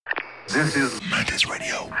This is Mantis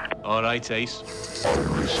Radio. All right, Ace.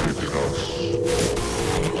 Mantis Radio.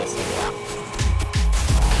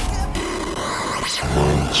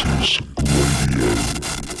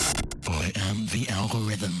 I am the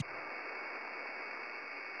algorithm.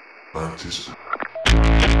 Mantis. I'm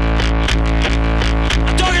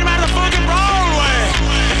talking about the fucking Broadway.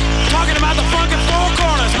 Talking about the fucking Four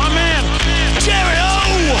Corners. My man, Jerry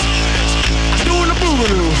O. Doing the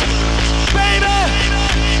boogaloo. Baby,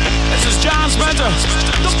 this is John Spencer.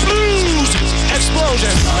 The Blues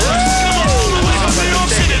Explosion. Come on, I'm from New York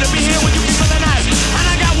City to be here with you people tonight. And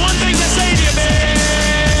I got one thing to say to you, baby.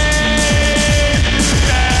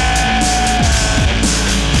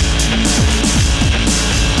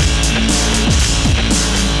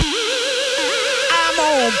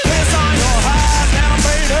 Piss on your heart now,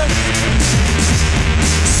 baby.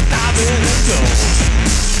 Stop it and go.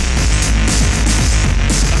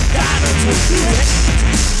 Guidance will do it.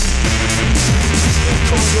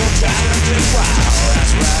 Because you're talented, wow,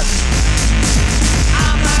 that's right.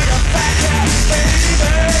 I'm like a fat cat,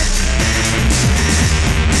 baby.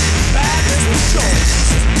 Bad as with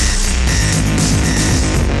Jones.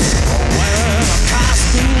 Wearing a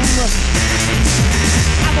costume.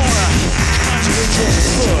 I'm gonna conjure your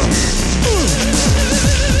foot.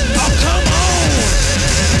 Oh, come on,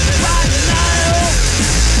 right now.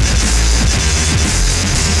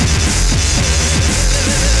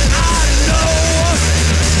 I know.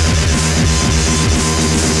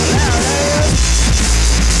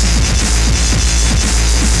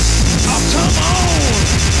 Oh, come on,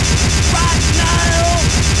 right now.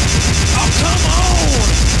 Oh, come on,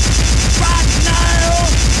 right now.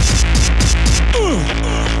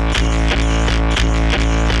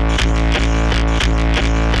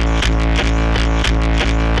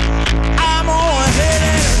 I'm on hit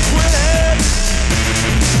it and quit it.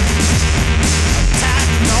 I'm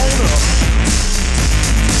tightening on up.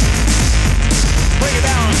 Break it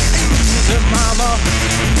down easy, mama.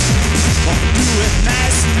 Gonna do it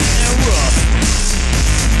nice and rough.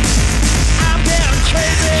 I'm getting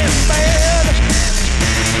crazy and bad.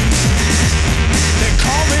 They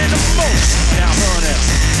call me the most. Now, honey,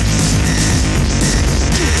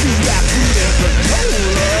 you got food in control.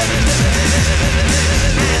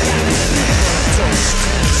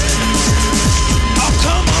 Oh,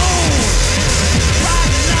 come on,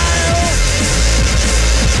 right now.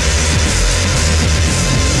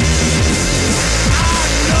 I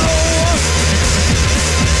know.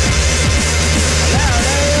 Loud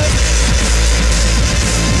ass.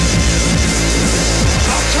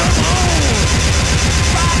 Oh, come on,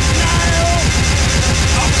 right now.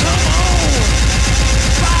 Oh, come on,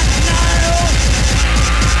 right now.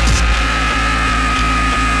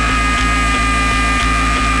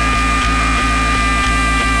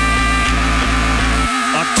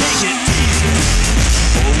 Take it easy,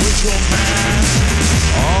 with your mind.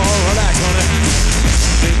 Oh, relax, honey,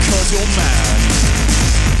 because you're mine.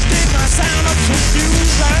 Dig my sound of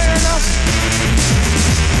confusion,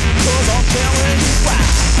 cause I'm telling you why,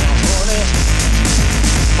 honey.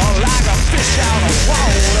 I'm like a fish out of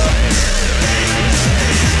water.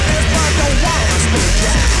 It's like the water's still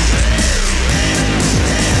dry.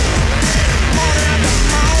 Morning after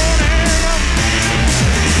morning,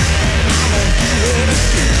 I'm gonna do it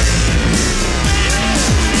again.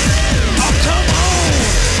 Oh, come on,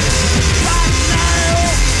 right now.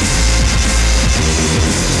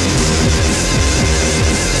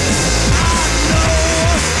 I know.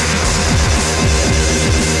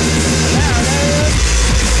 Loud ass.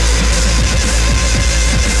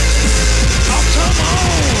 Oh, come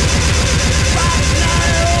on, right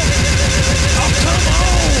now. Oh, come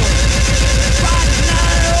on, right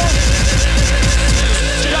now.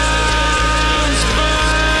 John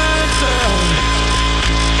Spencer.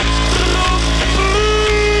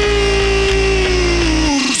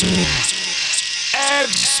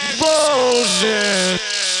 Explosion.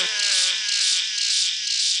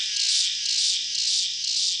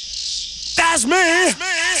 That's me.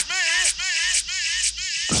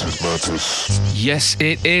 This is Mantis. Yes,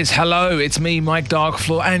 it is. Hello, it's me, Mike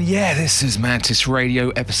Darkfloor, and yeah, this is Mantis Radio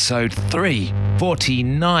episode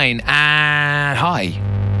 349. And hi,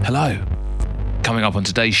 hello. Coming up on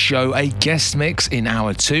today's show, a guest mix in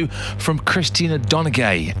hour 2 from Christina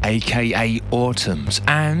Donegay, aka Autumns,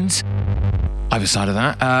 and either side of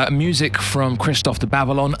that, music from Christoph the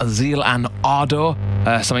Babylon, Zeal and Ardor,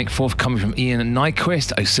 something forthcoming from Ian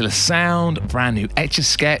Nyquist, Oscilla Sound, brand new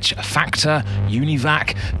Etch-a-Sketch, Factor,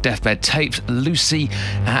 Univac, Deathbed Tapes, Lucy,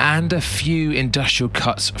 and a few industrial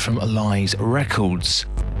cuts from Lies Records.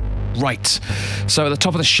 Right, so at the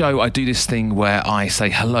top of the show, I do this thing where I say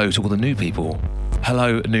hello to all the new people.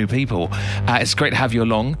 hello, new people. It's great to have you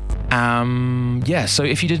along. So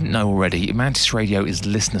if you didn't know already, Mantis Radio is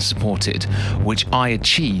listener supported, which I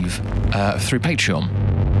achieve through Patreon.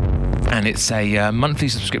 And it's a monthly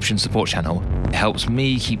subscription support channel. It helps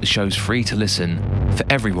me keep the shows free to listen for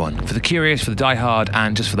everyone, for the curious, for the diehard,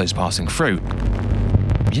 and just for those passing through.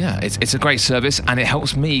 Yeah, it's a great service, and it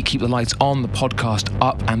helps me keep the lights on, the podcast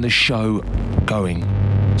up, and the show going.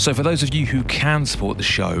 So for those of you who can support the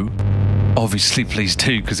show, obviously please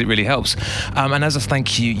do, because it really helps. And as a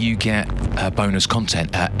thank you, you get bonus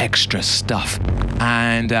content, extra stuff.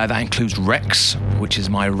 And that includes Rex, which is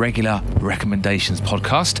my regular recommendations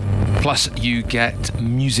podcast. Plus, you get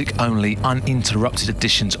music-only, uninterrupted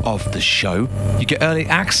editions of the show. You get early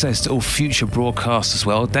access to all future broadcasts as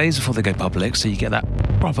well, days before they go public, so you get that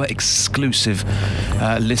proper exclusive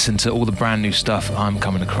listen to all the brand new stuff I'm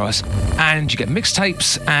coming across. And you get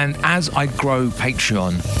mixtapes, and as I grow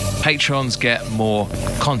Patrons get more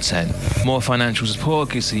content, more financial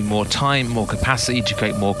support, gives me more time, more capacity to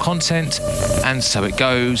create more content, and so it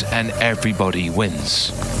goes, and everybody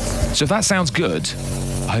wins. So if that sounds good,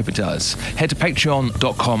 I hope it does, head to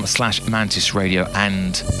patreon.com/Mantis Radio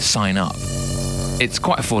and sign up. It's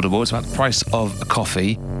quite affordable. It's about the price of a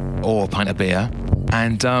coffee or a pint of beer.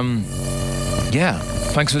 And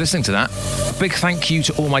thanks for listening to that. A big thank you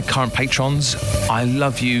to all my current patrons. I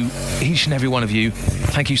love you, each and every one of you.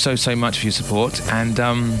 Thank you so much for your support. And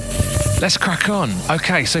let's crack on.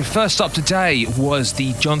 Okay, so first up today was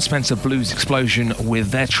the Jon Spencer Blues Explosion with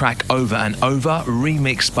their track Over and Over,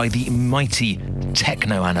 remixed by the mighty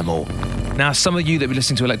Techno Animal. Now, some of you that have been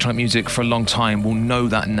listening to electronic music for a long time will know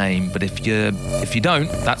that name, but if you don't,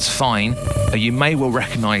 that's fine. You may well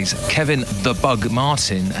recognise Kevin the Bug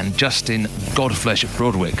Martin and Justin Godflesh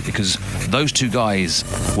Broadwick, because those two guys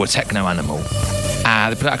were Techno Animal.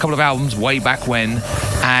 They put out a couple of albums way back when,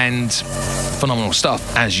 and phenomenal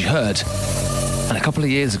stuff, as you heard. And a couple of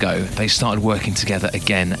years ago, they started working together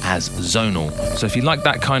again as Zonal. So if you like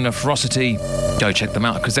that kind of ferocity, go check them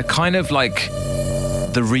out, because they're kind of like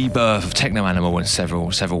the rebirth of Techno Animal in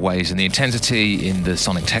several ways, in the intensity, in the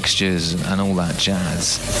sonic textures, and all that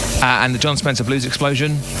jazz. And the Jon Spencer Blues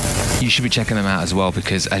Explosion, you should be checking them out as well,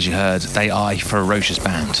 because as you heard, they are a ferocious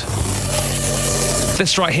band.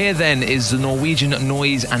 This right here then is the Norwegian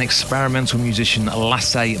noise and experimental musician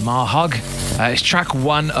Lasse Marhaug. It's track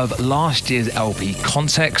 1 of last year's LP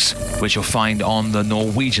Context, which you'll find on the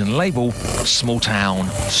Norwegian label Small Town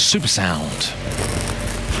Supersound.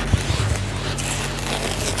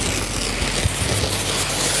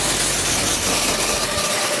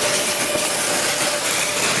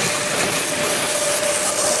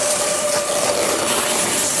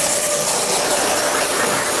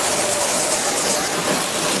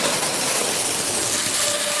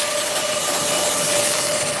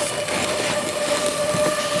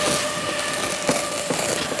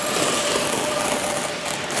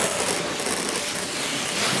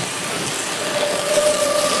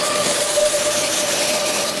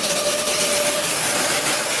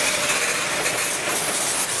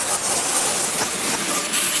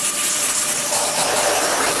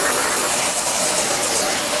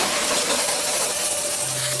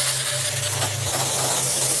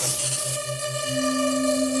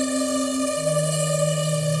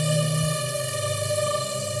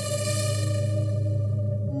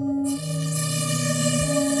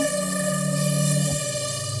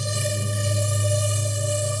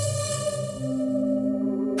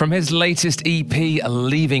 From his latest EP,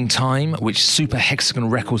 Leaving Time, which Super Hexagon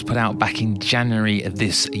Records put out back in January of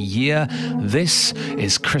this year, this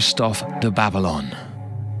is Christophe de Babylon.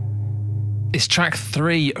 It's track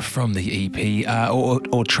 3 from the EP,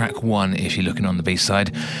 or track 1 if you're looking on the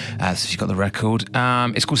B-side, as if you've got the record.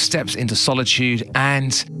 It's called Steps into Solitude,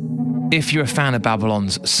 and if you're a fan of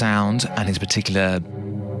Babylon's sound and his particular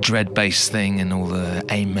dread bass thing and all the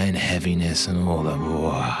amen heaviness and all the...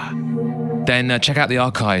 then check out the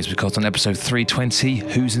archives, because on episode 320,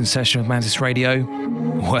 Who's in Session with Mantis Radio?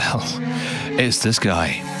 Well, it's this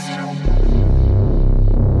guy.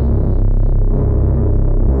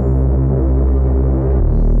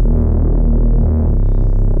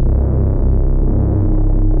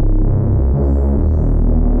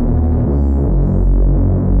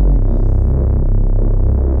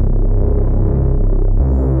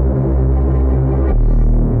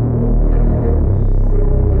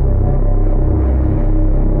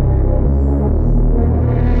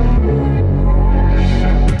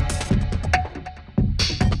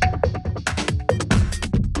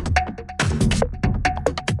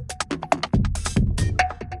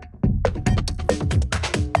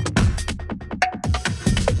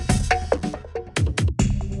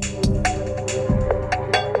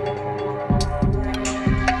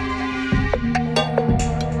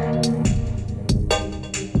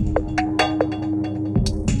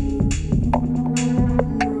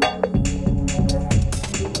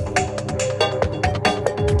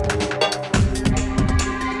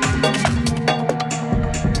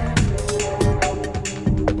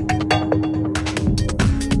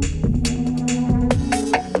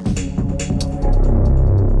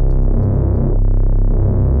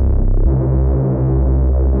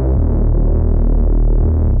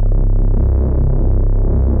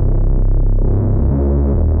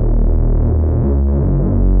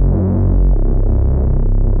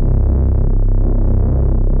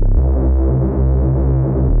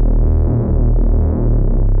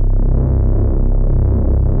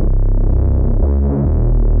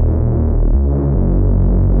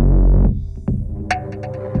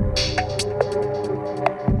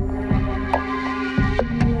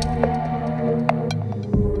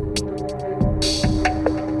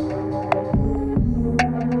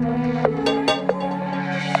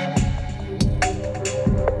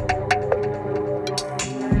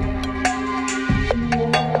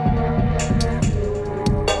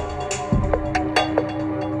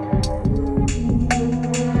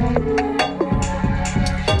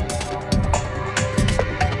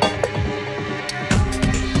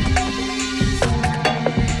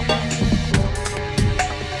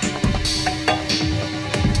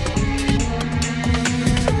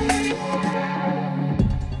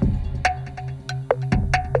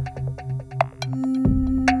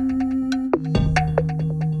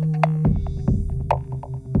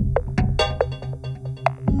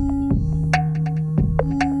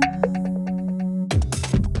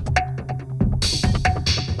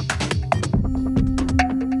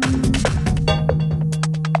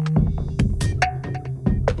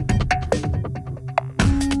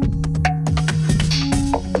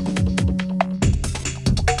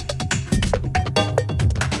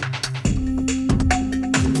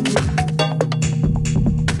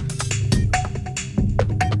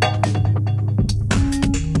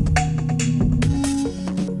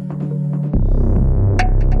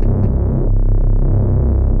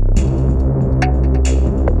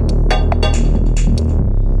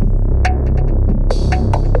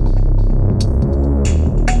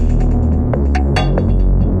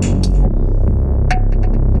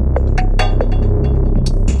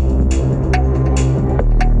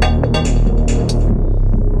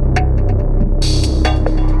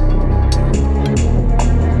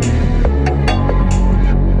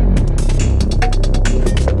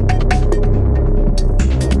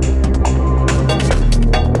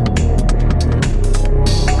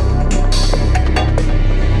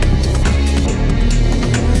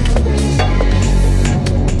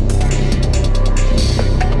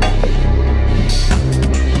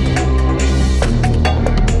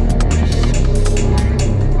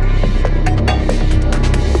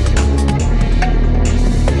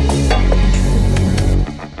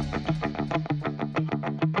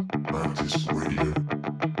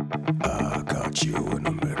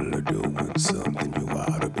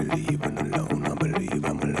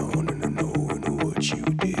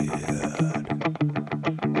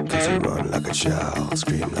 child,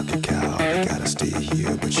 scream like a cow. You gotta stay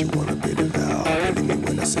here, but you wanna be devout. Believe me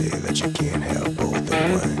when I say that you can't have both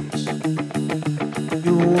at once.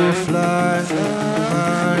 You wanna fly,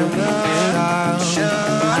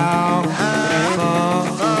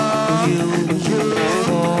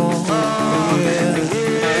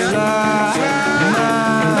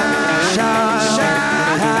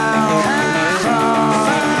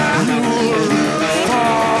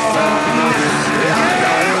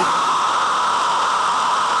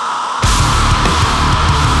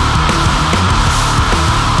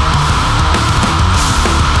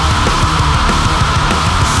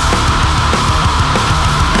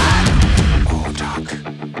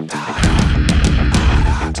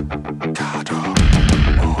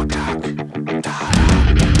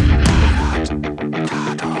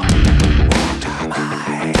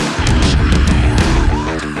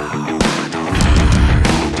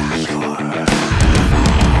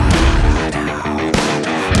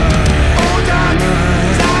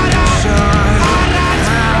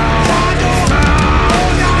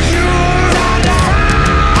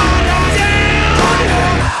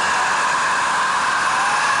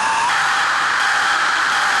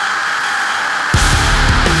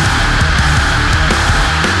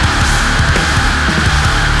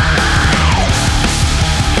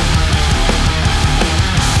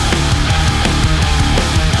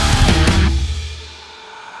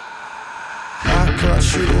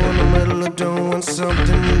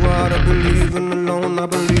 something you ought to believe in alone. I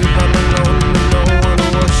believe I'm alone in no one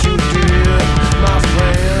what you did, my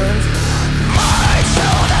friend. Mine to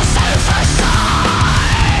the safer side.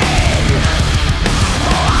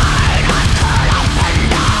 Why not curl up and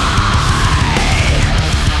die?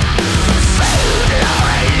 Food or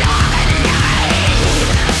long and night.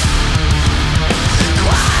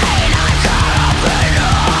 Why not curl up and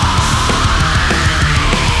die?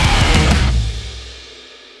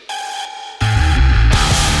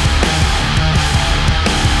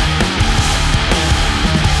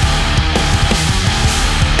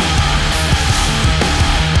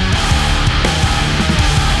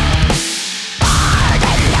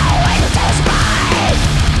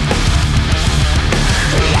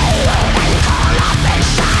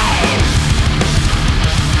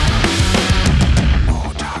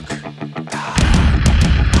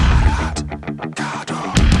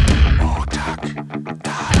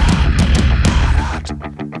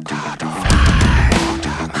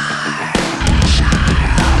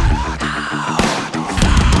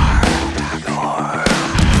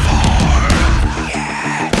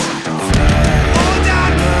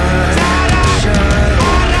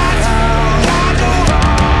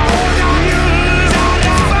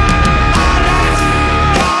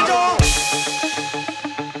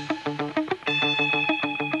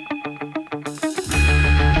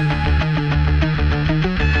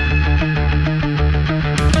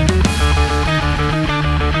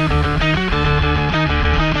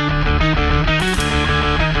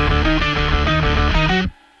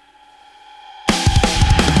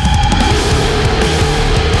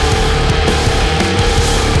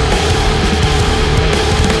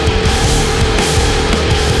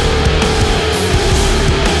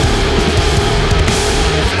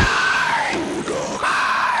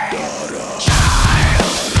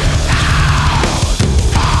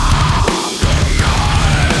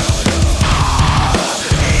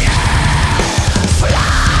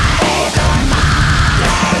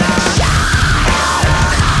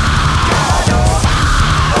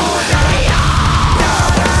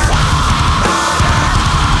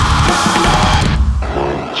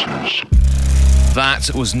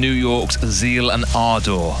 That was New York's Zeal and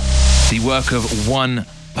Ardor, the work of one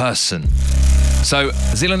person. So,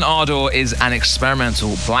 Zeal and Ardor is an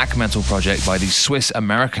experimental black metal project by the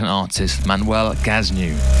Swiss-American artist Manuel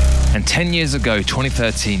Gaznew. And 10 years ago,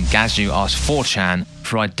 2013, Gaznew asked 4chan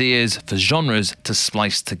for ideas for genres to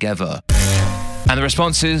splice together. And the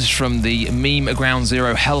responses from the meme Ground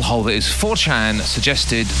Zero hellhole is 4chan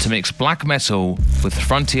suggested to mix black metal with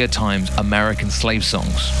Frontier Times American slave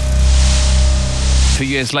songs. 2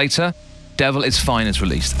 years later, Devil Is Fine is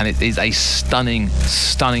released, and it is a stunning,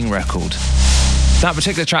 stunning record. That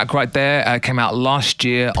particular track right there came out last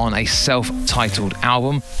year on a self-titled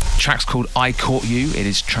album. The track's called I Caught You. It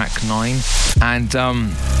is track 9. And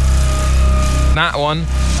that one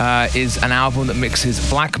is an album that mixes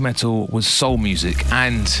black metal with soul music,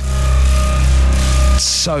 and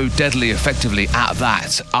so deadly effectively at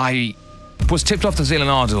that. I was tipped off to Zeal and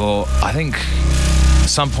Ardor, I think, at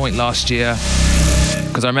some point last year,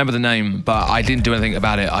 because I remember the name, but I didn't do anything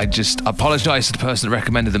about it. I just apologized to the person that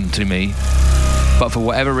recommended them to me. but for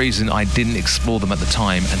whatever reason, I didn't explore them at the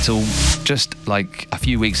time until just like a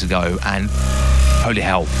few weeks ago, and holy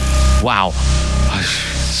hell, wow,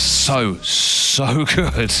 so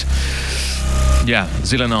good. Yeah,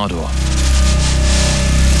 Zealand Ardor.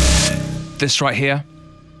 This right here,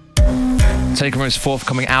 taking from his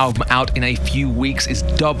forthcoming album out in a few weeks, is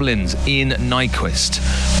Dublin's Ian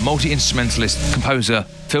Nyquist, multi-instrumentalist, composer,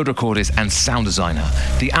 field recordist and sound designer.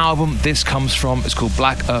 The album this comes from is called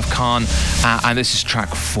Black Earth Khan, and this is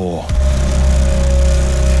track 4.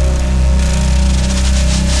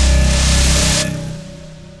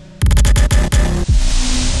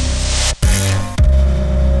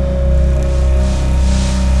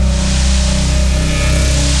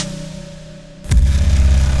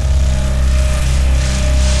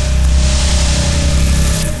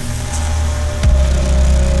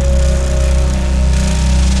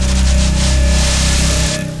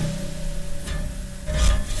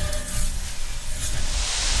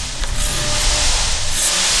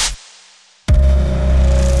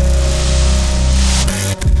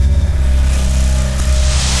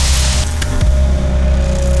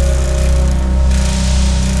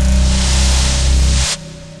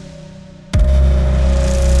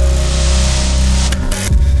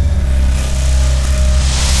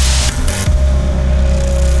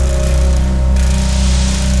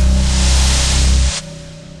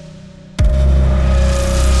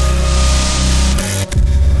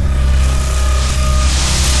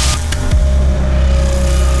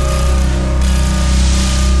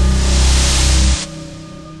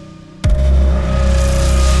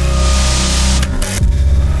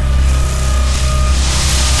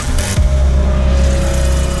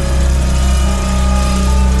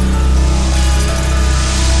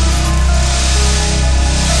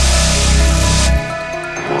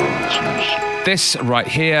 This right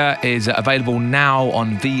here is available now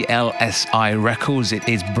on VLSI Records. It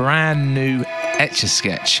is brand new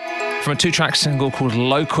Etch-a-Sketch. From a 2-track single called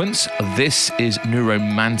Loquence, this is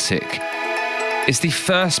Neuromantic. It's the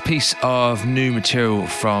first piece of new material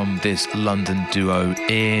from this London duo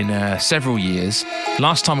in several years.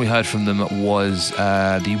 Last time we heard from them was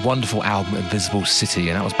the wonderful album Invisible City,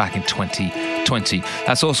 and that was back in 2020.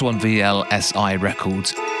 That's also on VLSI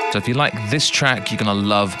Records. So if you like this track, you're going to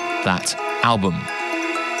love that album.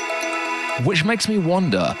 Which makes me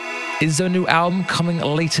wonder, is there a new album coming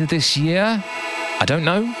later this year? I don't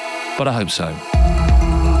know, but I hope so.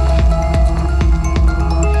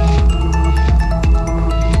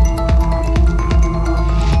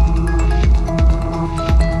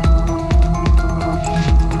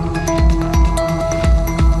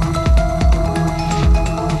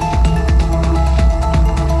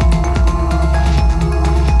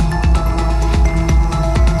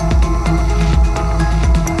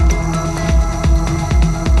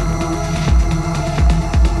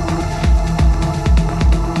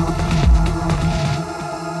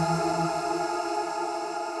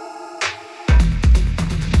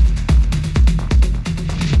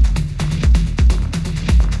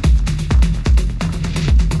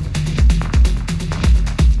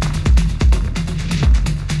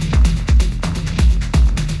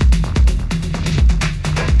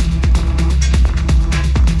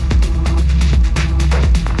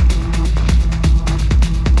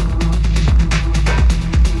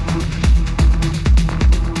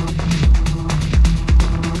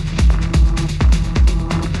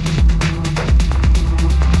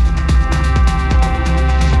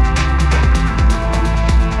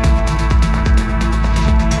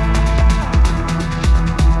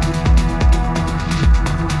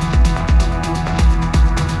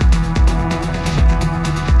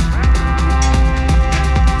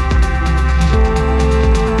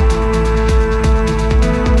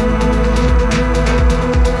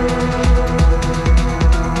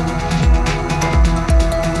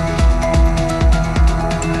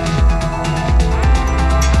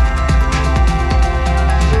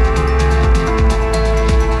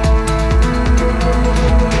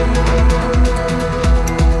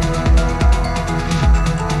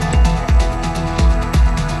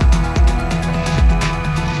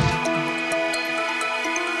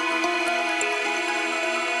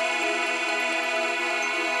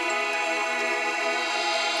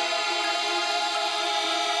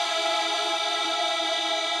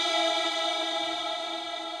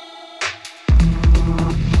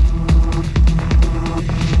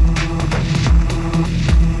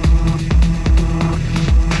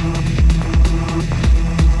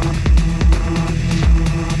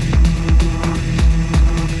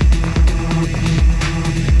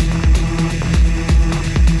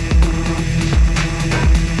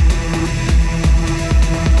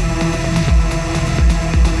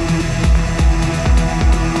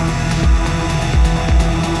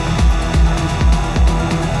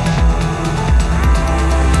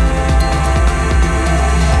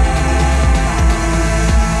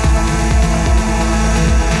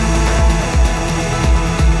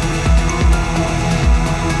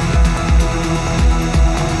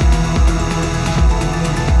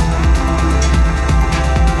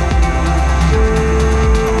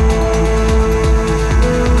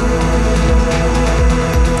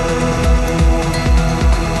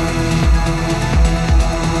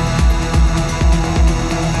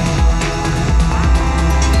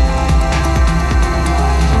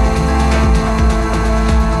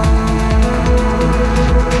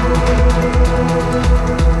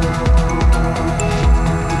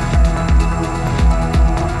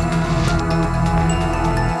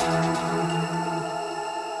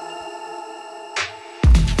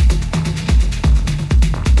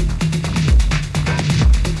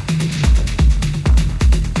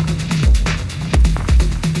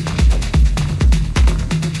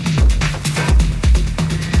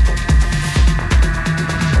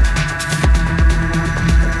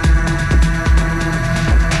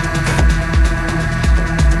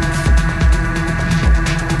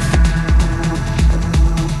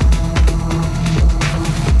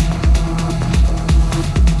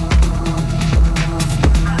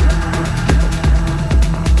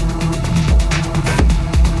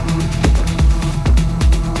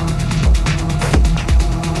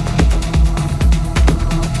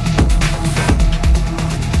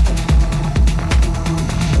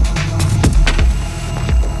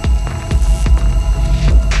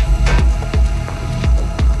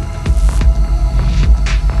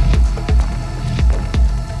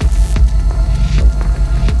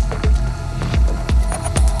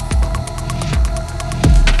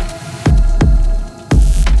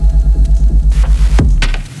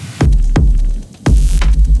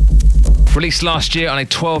 Released last year on a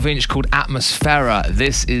 12-inch called Atmosfera.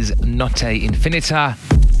 This is Notte Infinita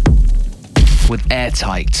with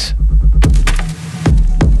Airtight.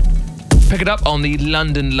 Pick it up on the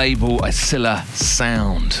London label Asilla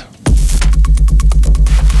Sound.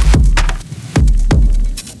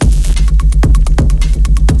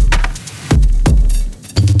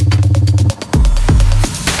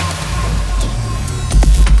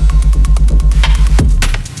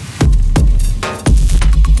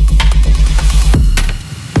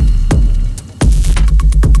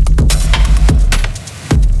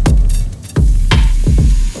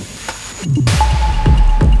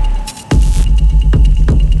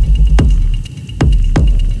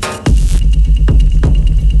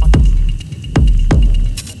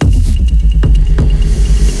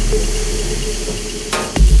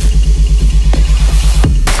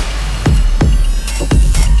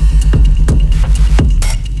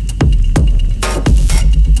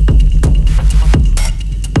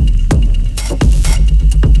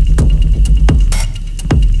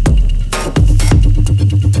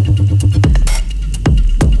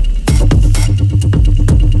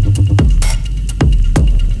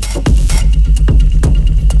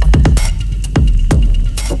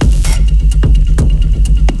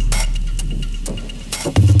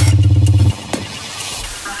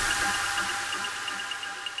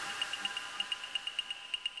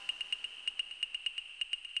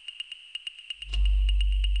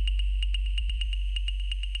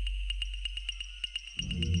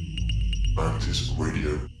 Mantis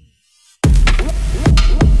Radio.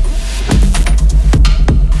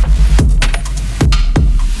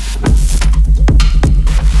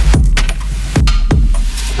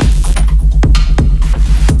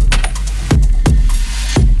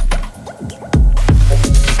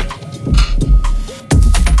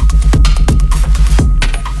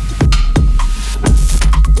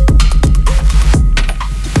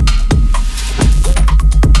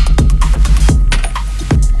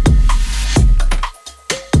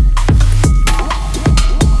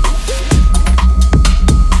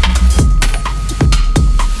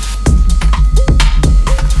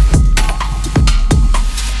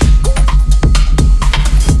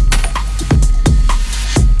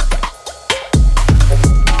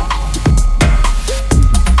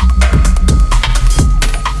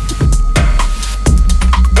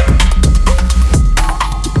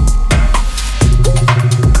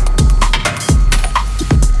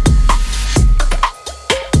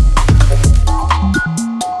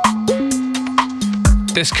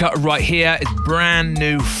 This cut right here is brand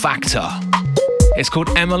new Factor. It's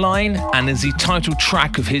called Emmeline and is the title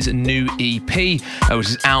track of his new EP, which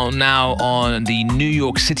is out now on the New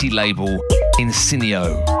York City label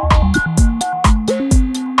Insinio.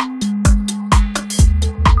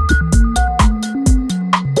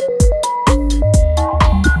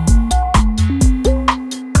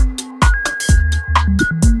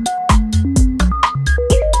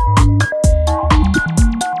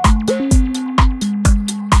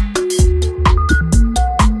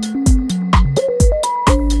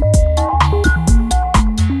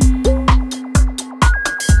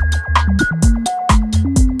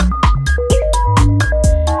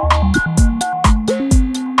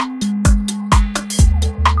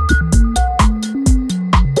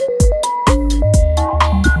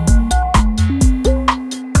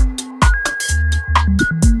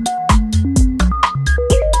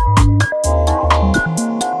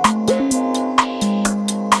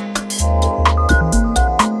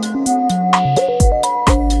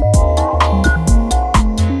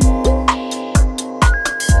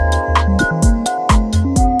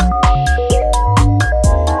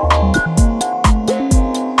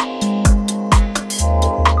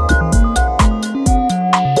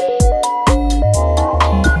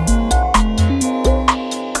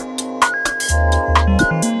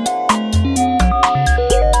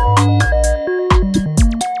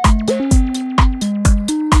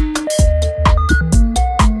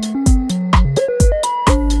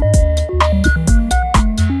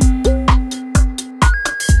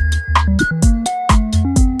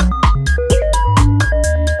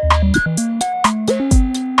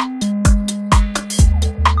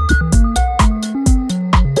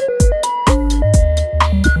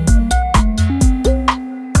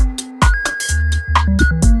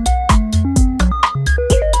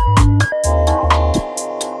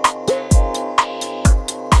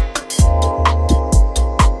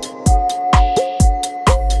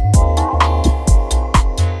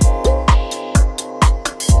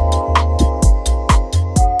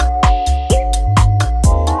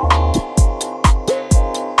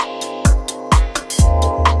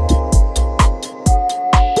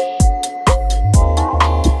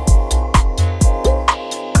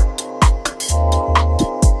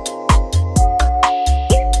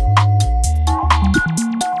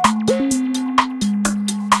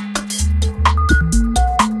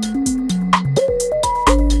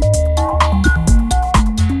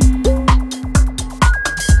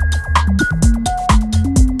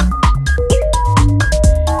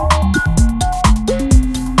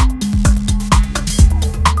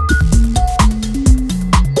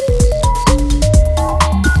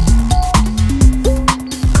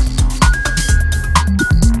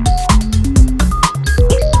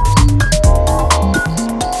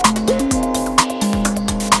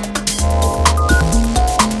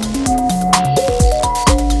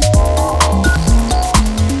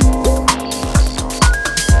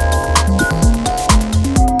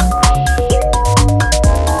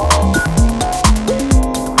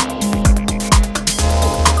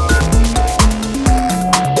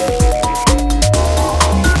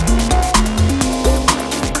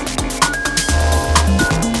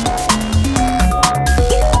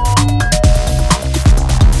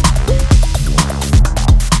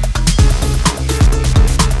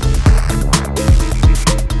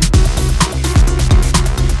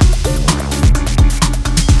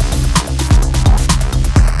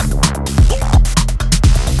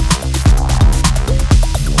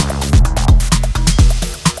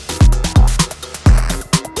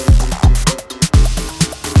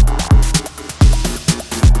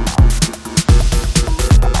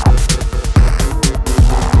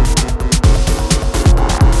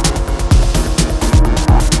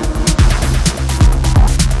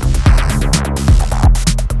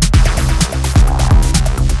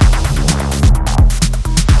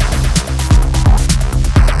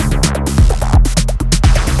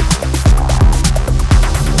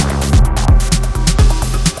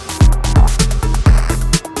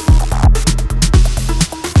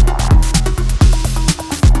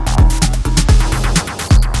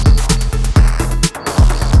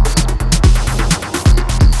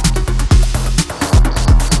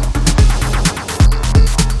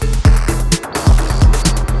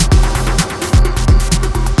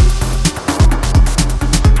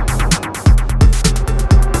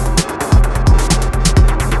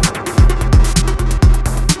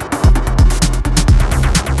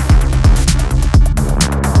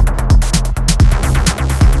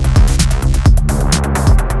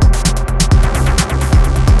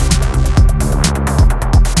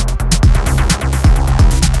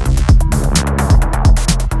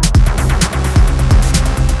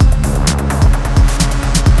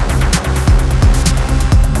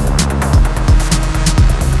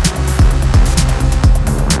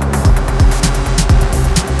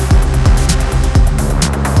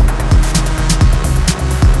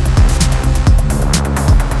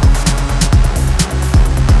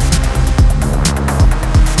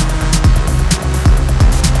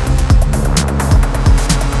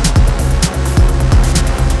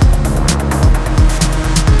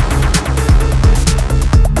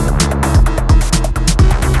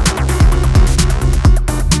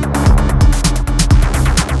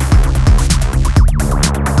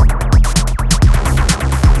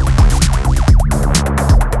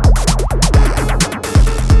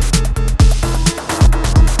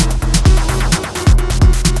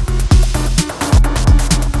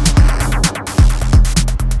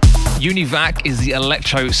 Univac is the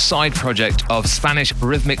electro side project of Spanish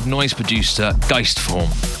rhythmic noise producer Geistform.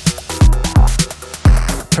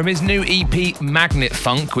 From his new EP Magnet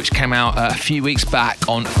Funk, which came out a few weeks back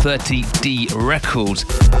on 30D Records,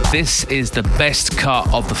 this is the best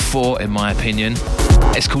cut of the four in my opinion.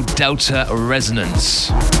 It's called Delta Resonance.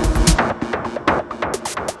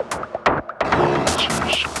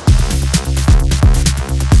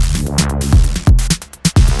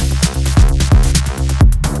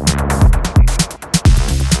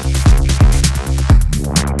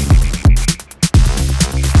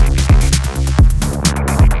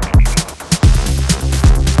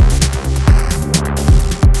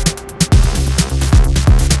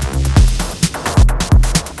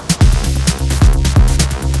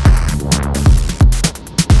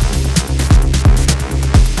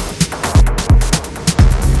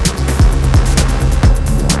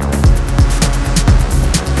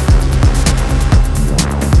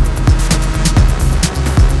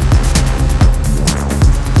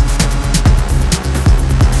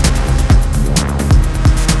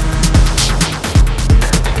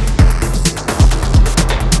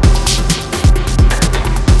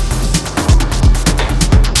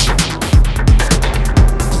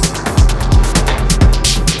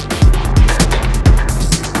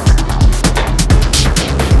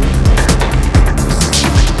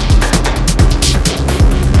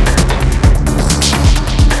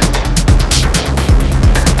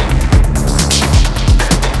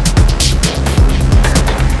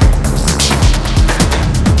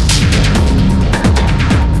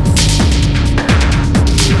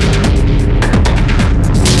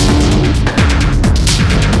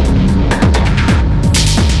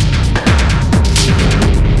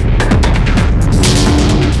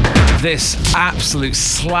 This absolute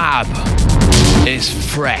slab is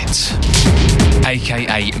Fret,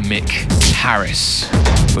 aka Mick Harris,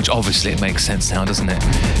 which obviously it makes sense now, doesn't it?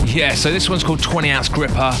 Yeah, so this one's called 20 Ounce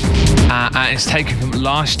Gripper, and it's taken from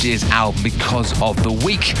last year's album Because of the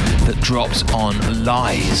Week that dropped on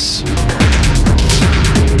Lies.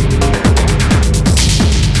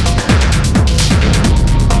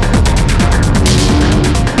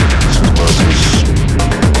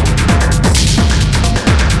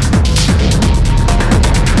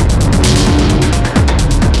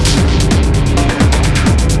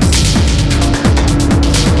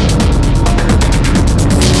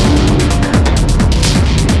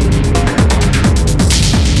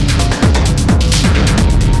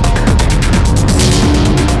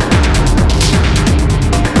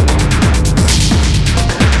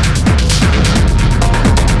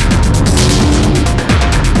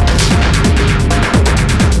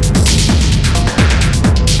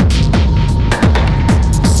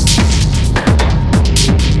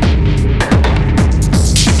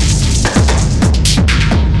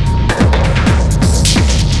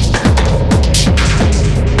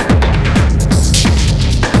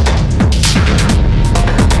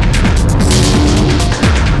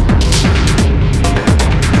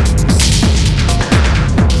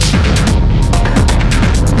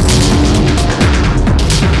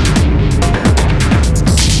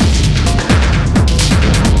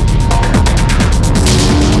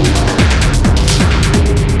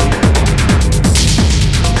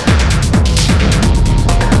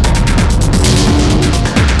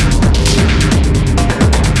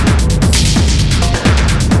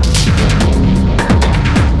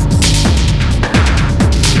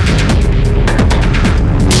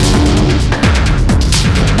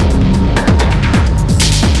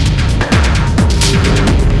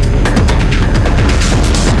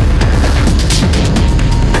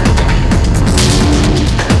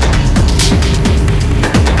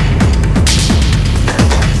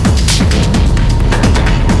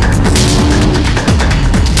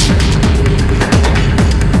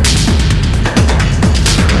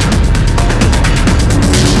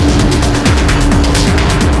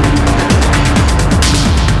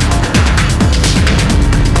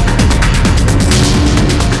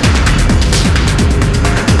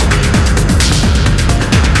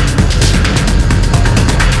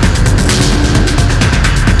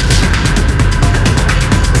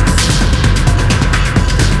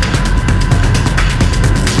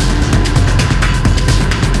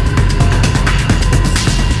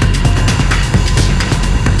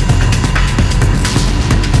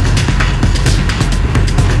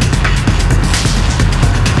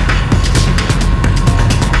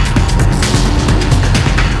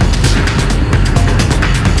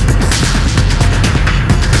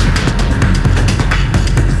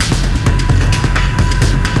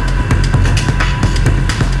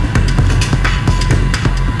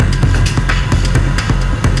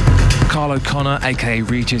 Carl O'Connor, aka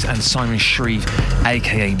Regis, and Simon Shreve,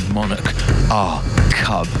 aka Monarch, are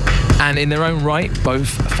Cub. And in their own right, both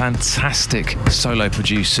fantastic solo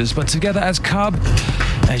producers, but together as Cub,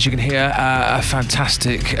 as you can hear, a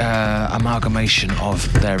fantastic amalgamation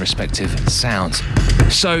of their respective sounds.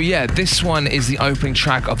 So yeah, this one is the opening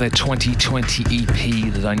track of their 2020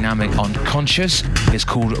 EP, The Dynamic Unconscious. It's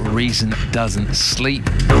called Reason Doesn't Sleep,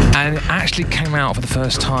 and it actually came out for the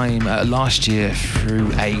first time last year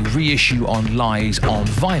through a reissue on Lies on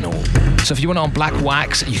vinyl. So if you want it on Black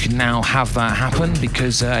Wax, you can now have that happen,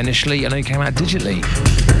 because initially it only came out digitally.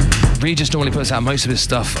 Regis normally puts out most of his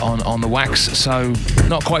stuff on the wax, so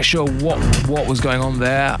not quite sure what was going on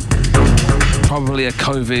there. Probably a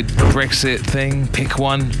COVID Brexit thing. Pick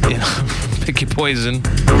one, you know, pick your poison.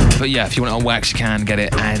 But yeah, if you want it on wax, you can get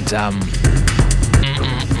it. And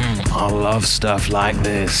I love stuff like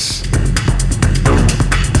this.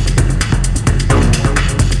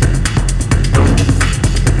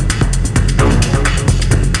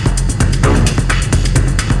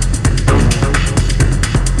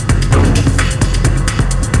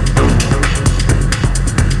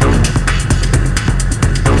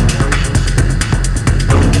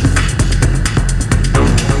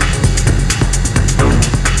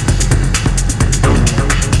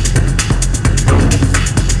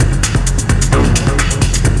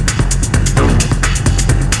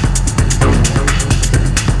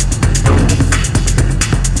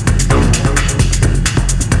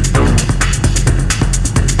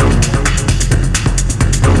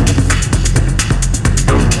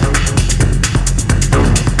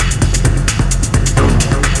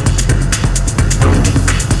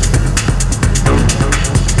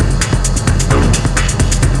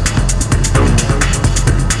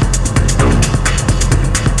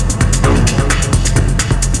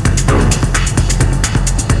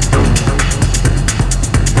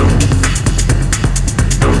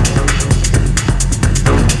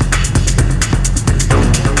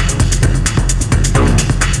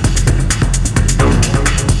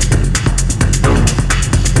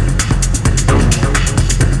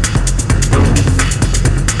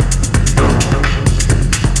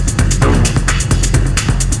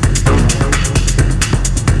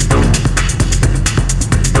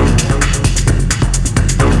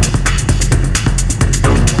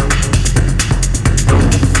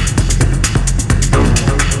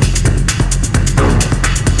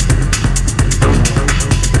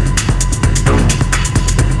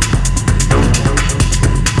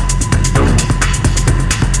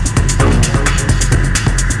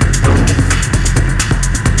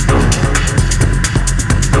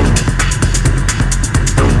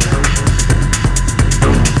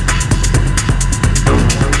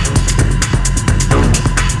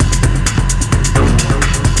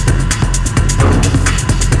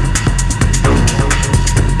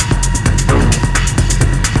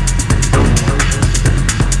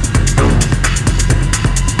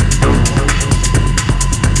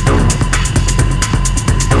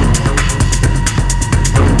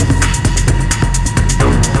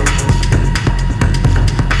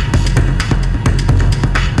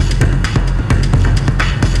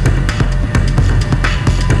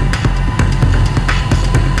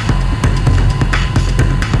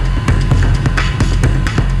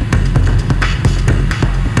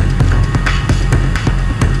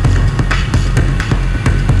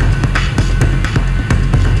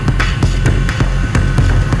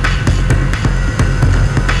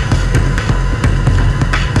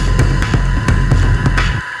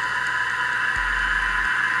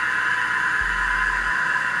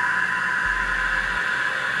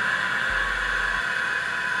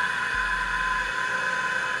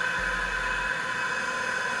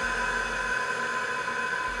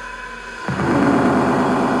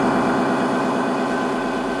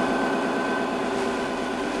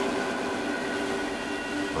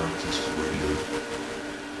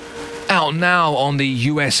 Out now on the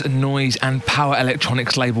US noise and power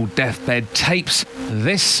electronics label Deathbed Tapes,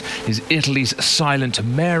 this is Italy's Silent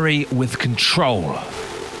Mary with Control.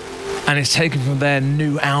 And it's taken from their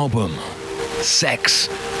new album, Sex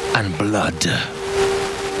and Blood.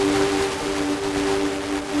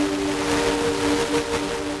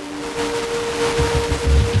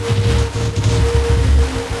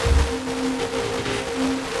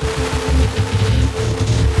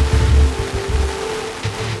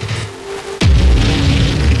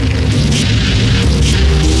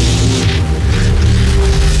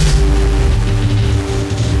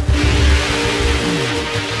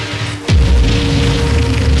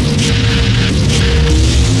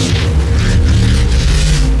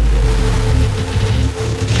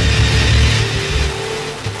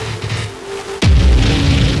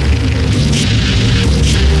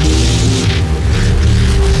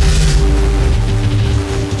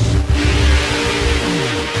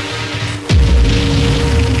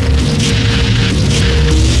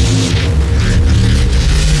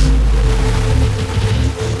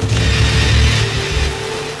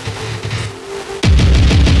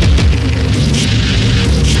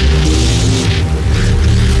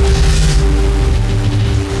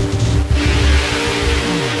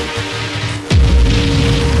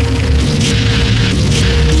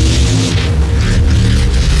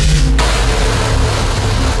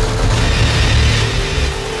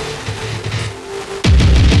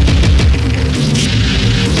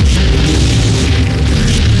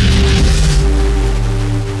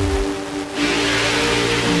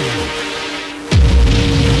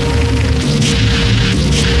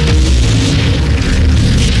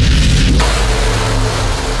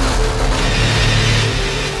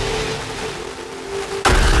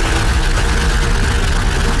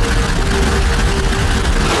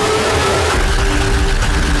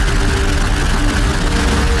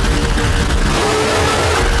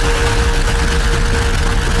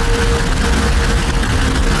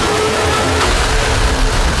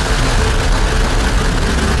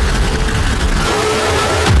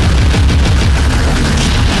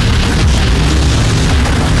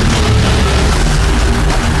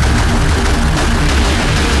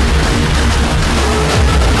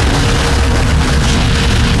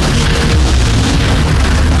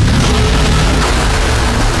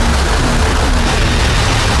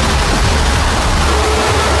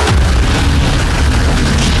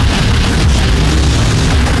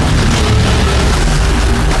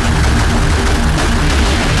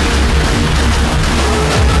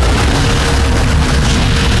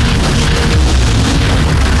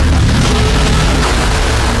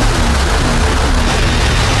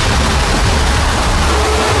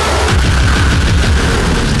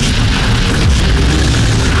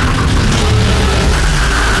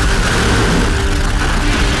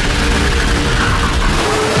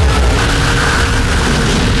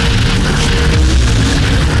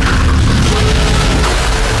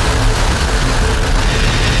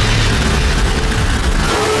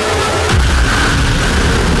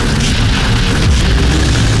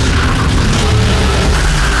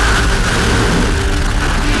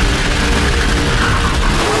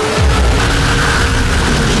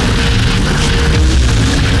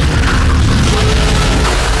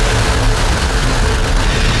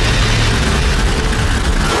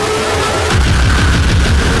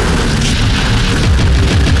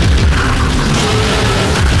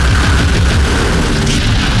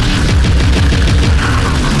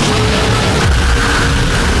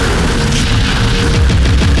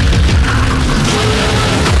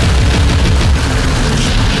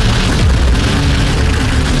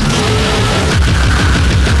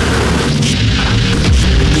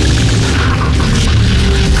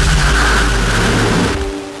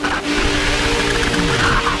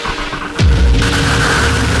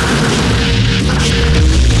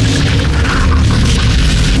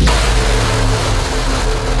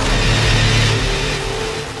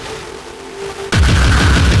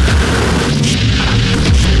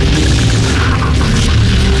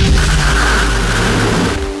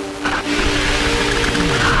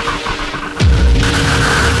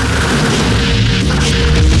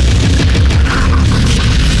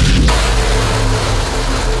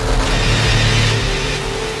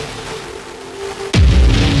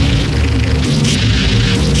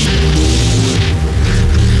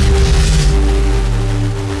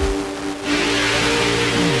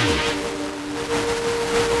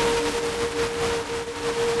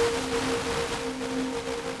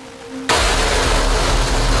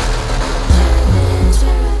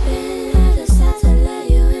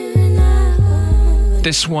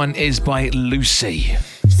 This one is by Lucy,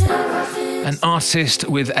 an artist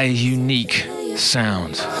with a unique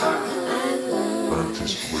sound.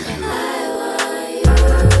 Mantis Radio.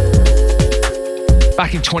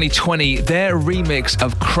 Back in 2020, their remix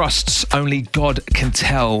of Crust's Only God Can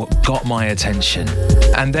Tell got my attention.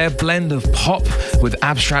 And their blend of pop with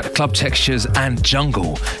abstract club textures and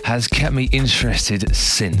jungle has kept me interested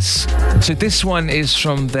since. So this one is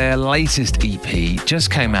from their latest EP, just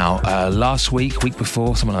came out last week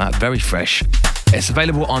before, something like that, very fresh. It's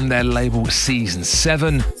available on their label Season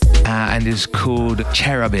 7 and is called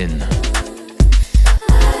Cherubin.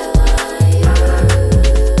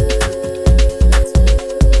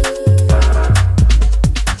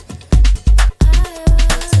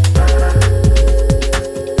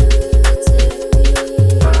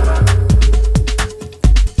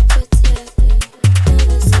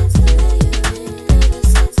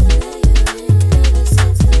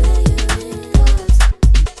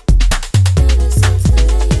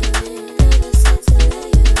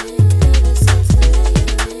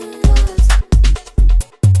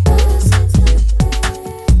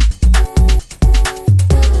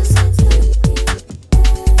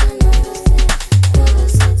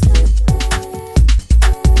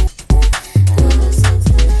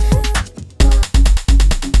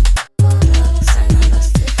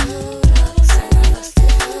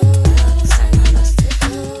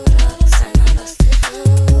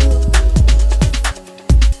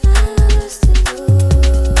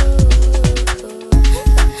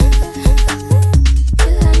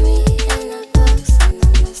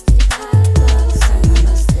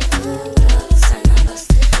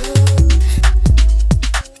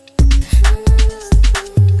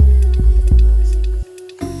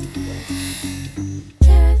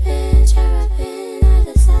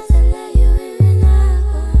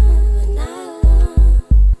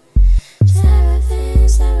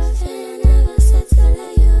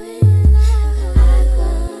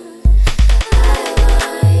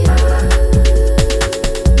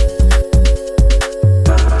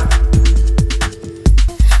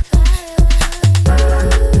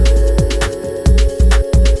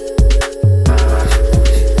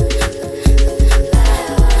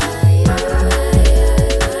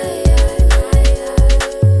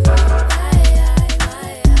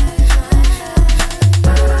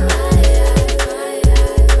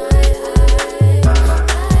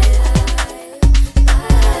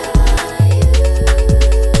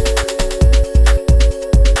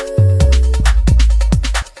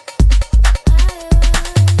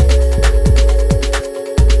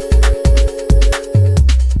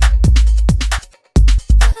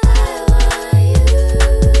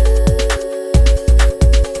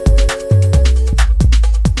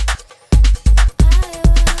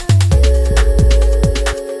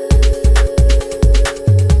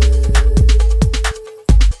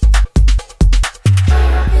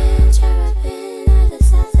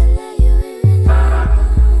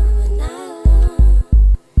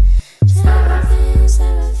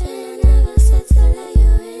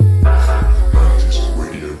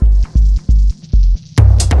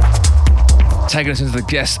 Taking us into the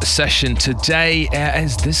guest session today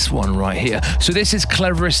is this one right here. So this is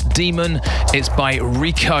Cleverest Demon. It's by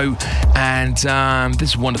Rico, and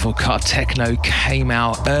this wonderful cut techno came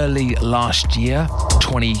out early last year,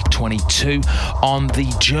 2022, on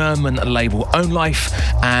the German label Own Life,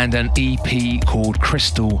 and an EP called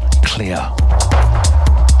Crystal Clear.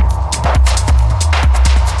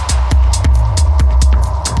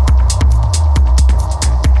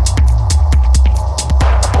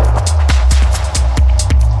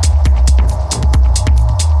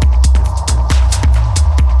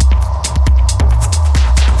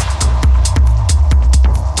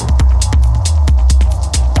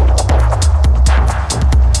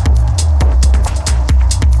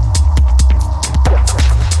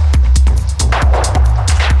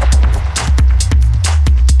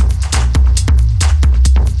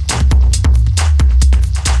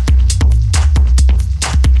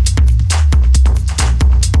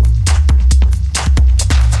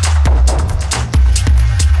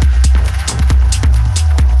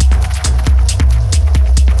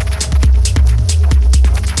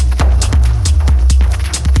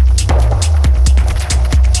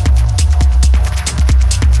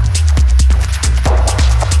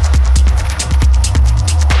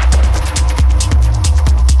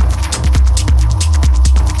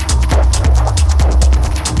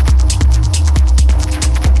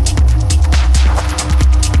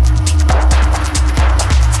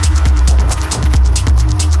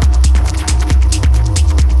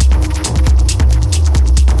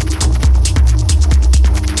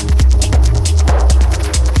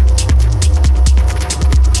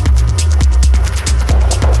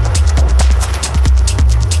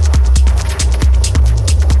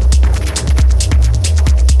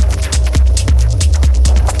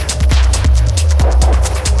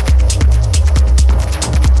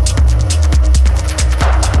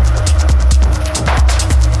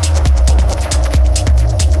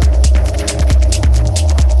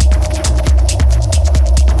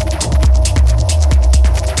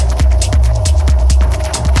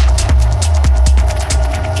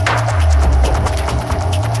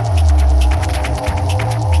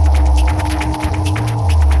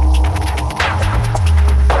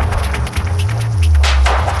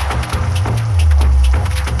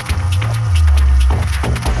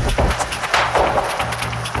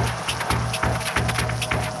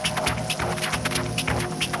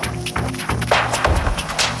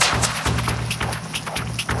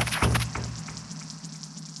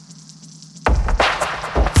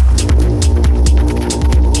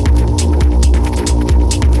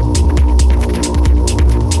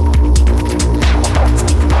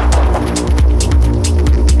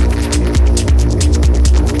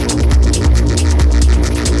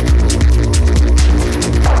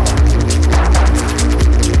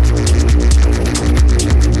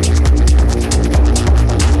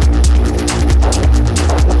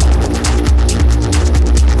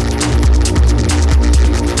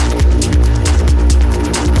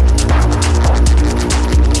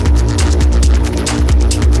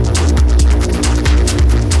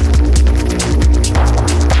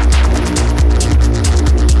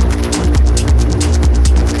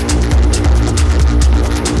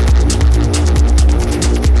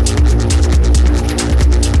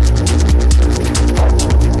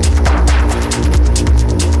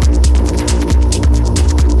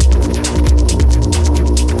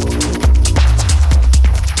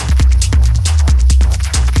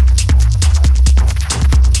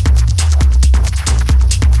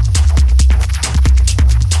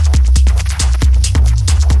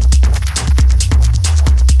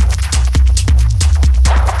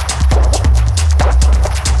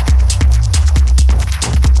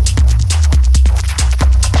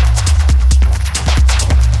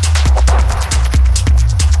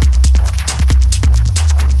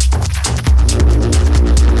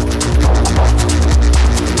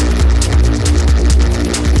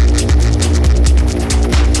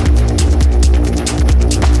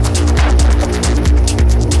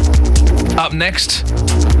 next,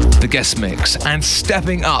 the guest mix, and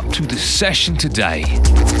stepping up to the session today,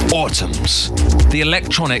 Autumns, the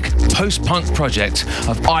electronic post-punk project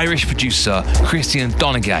of Irish producer Christian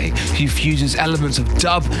Donaghy, who fuses elements of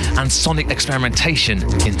dub and sonic experimentation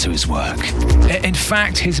into his work. In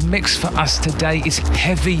fact, his mix for us today is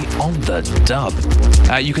heavy on the dub.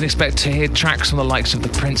 You can expect to hear tracks from the likes of the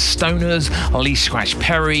Prince Stoners, Lee Scratch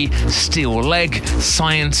Perry, Steel Leg,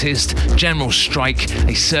 Scientist, General Strike,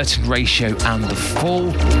 A Certain Ratio and The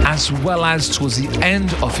Fall, as well as towards the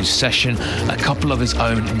end of his session, a couple of his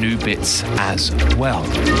own new bits as well.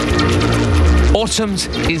 Autumns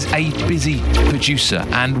is a busy producer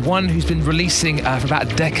and one who's been releasing for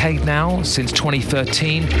about a decade now, since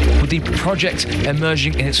 2013, with the project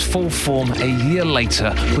emerging in its full form a year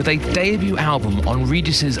later with a debut album on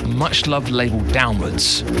Regis's much-loved label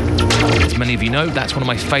Downwards. As many of you know, that's one of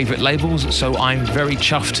my favourite labels, so I'm very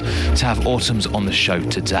chuffed to have Autumns on the show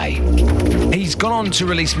today. He's gone on to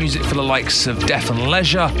release music for the likes of Death and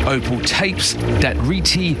Leisure, Opal Tapes, Det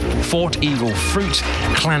Riti, Fort Eagle Fruit,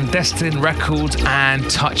 Clandestine Records, and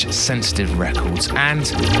Touch Sensitive Records.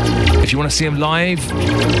 And if you want to see him live,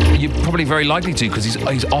 you're probably very likely to, because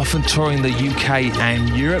he's often touring the UK and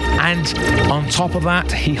Europe. And on top of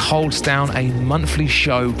that, he holds down a monthly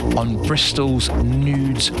show on Bristol's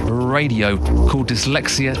Nudes Radio called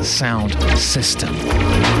Dyslexia Sound System.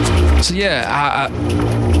 So yeah,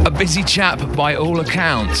 a busy chap by all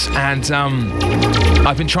accounts, and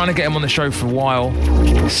I've been trying to get him on the show for a while,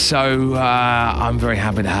 so I'm very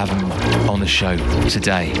happy to have him on the show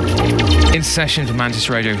today. In session for Mantis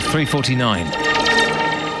Radio 349,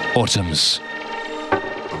 Autumns.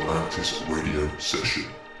 The Mantis Radio Session.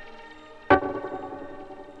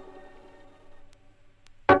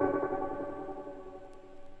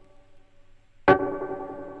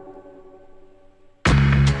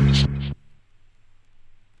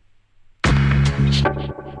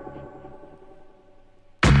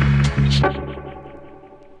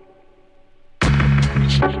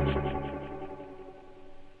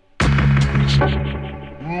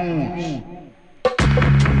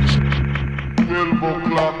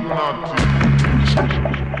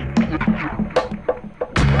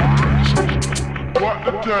 What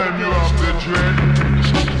the time you have the dread?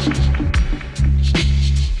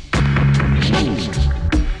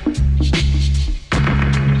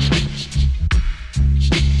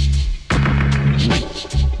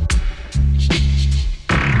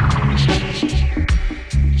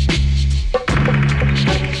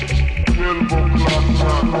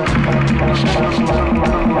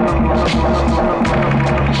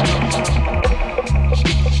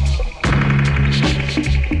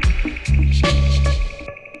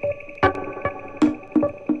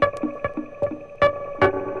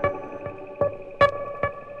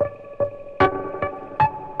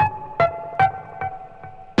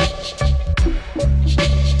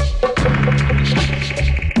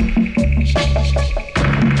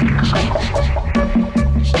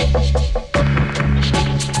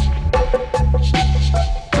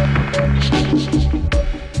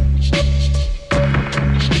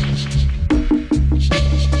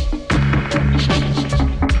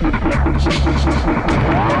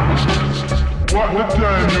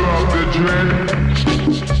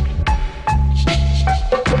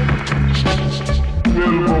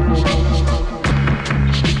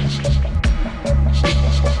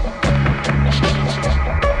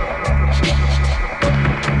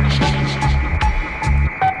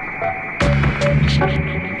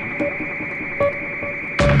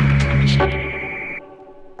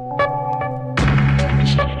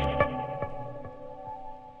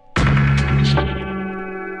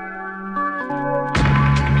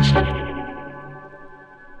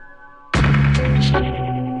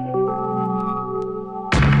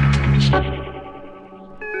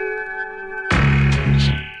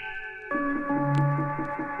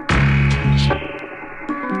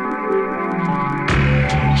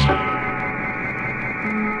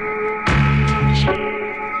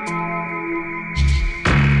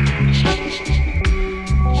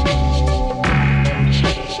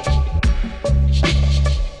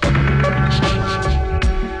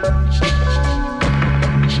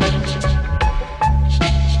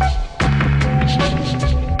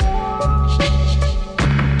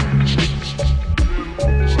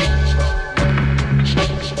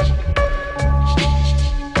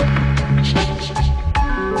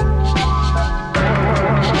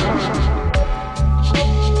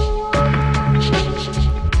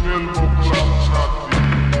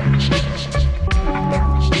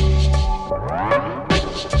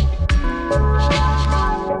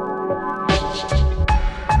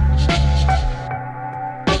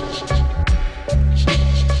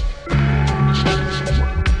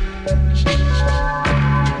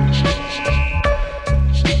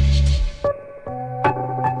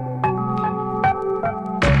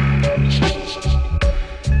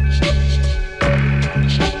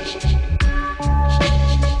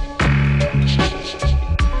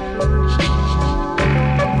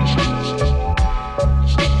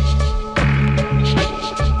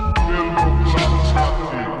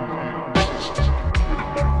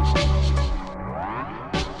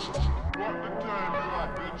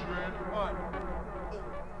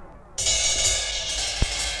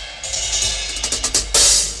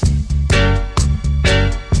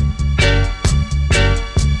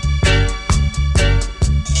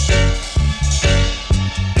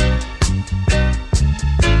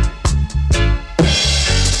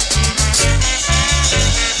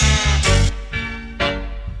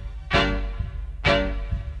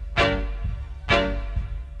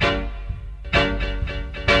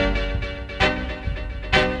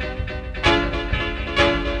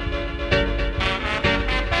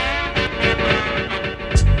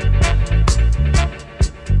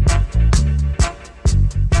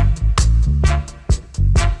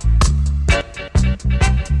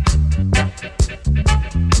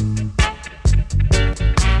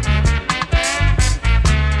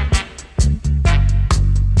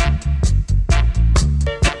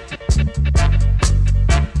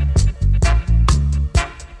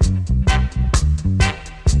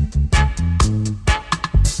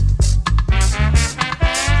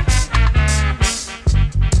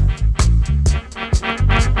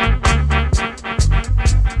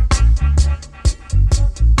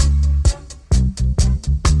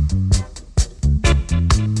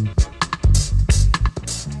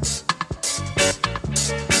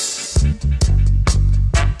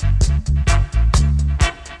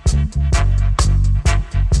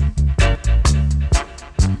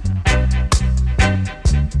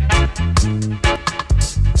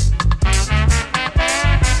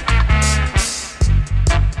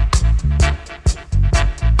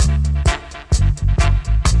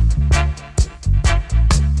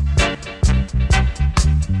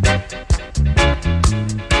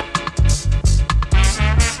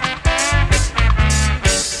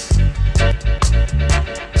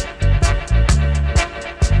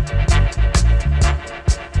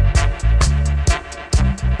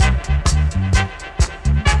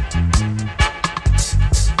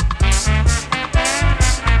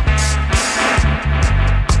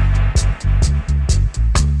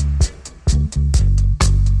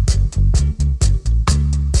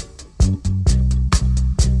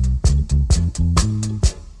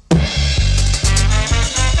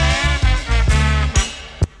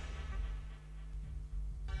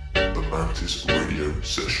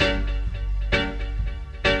 Session.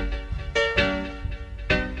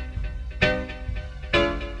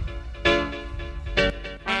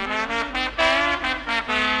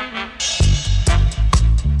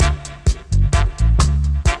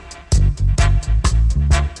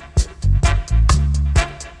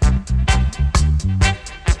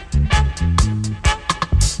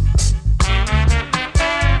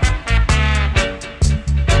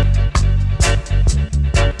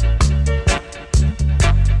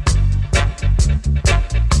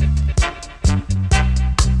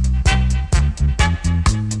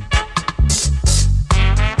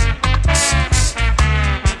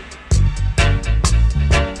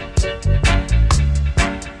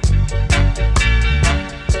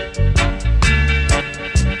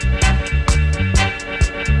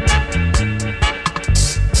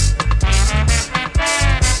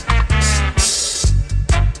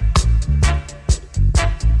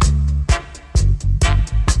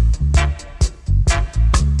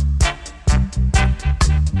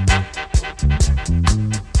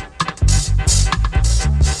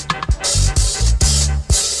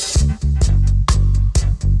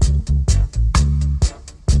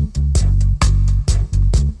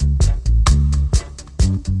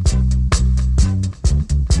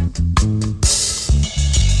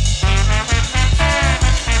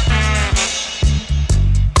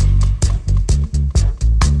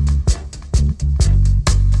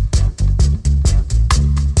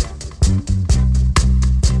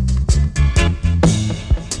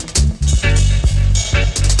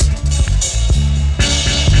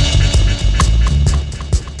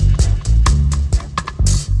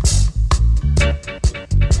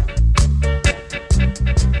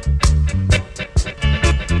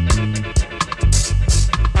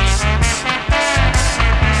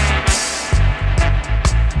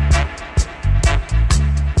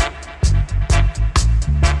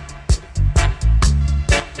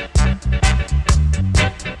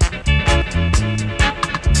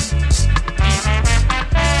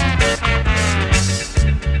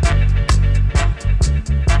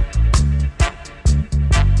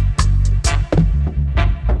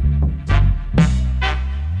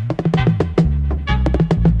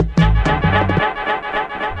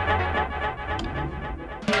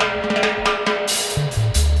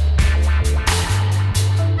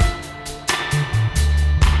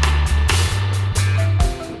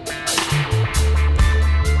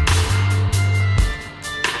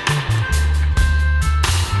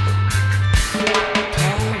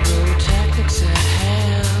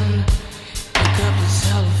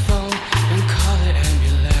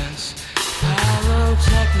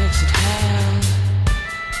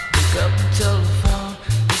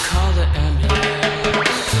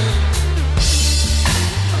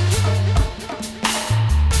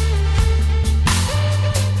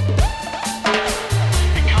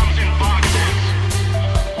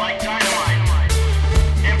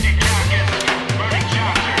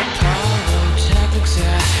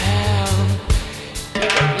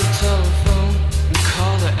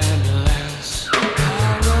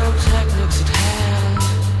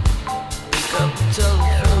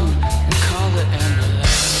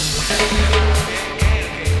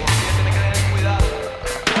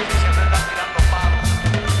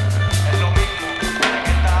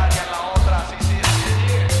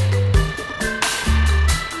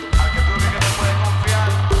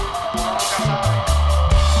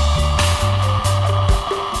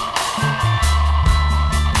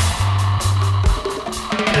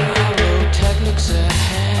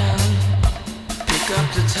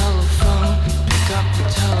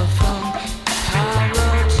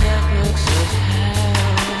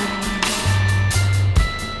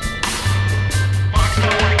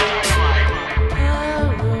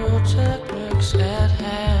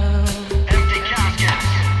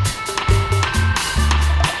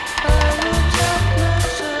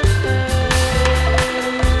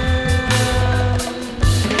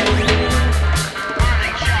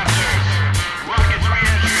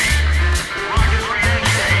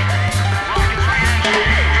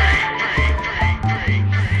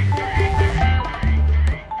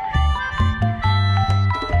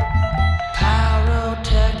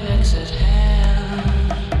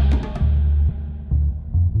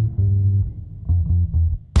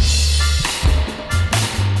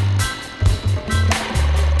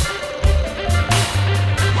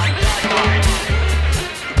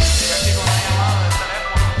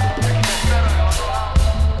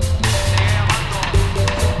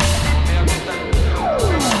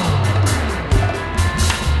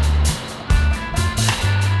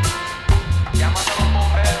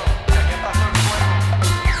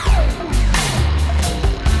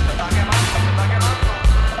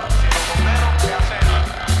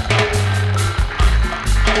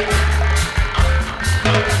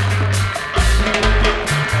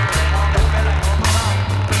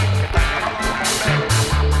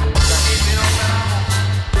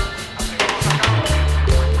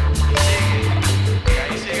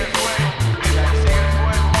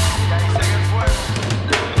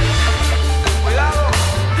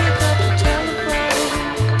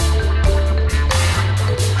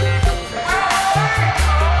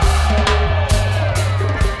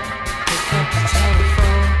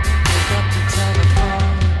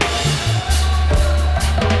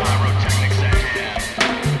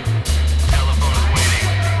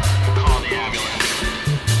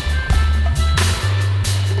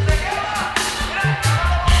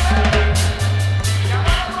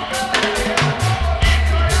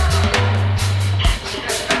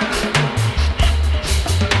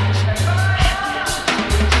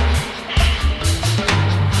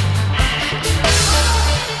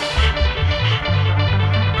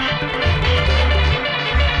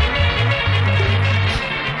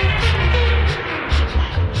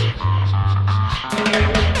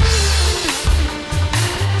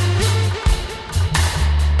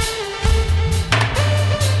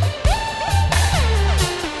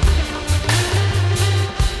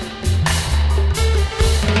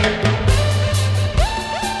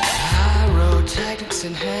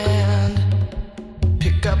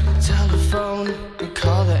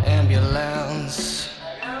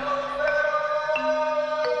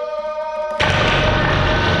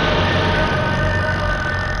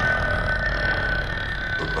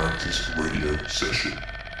 Session.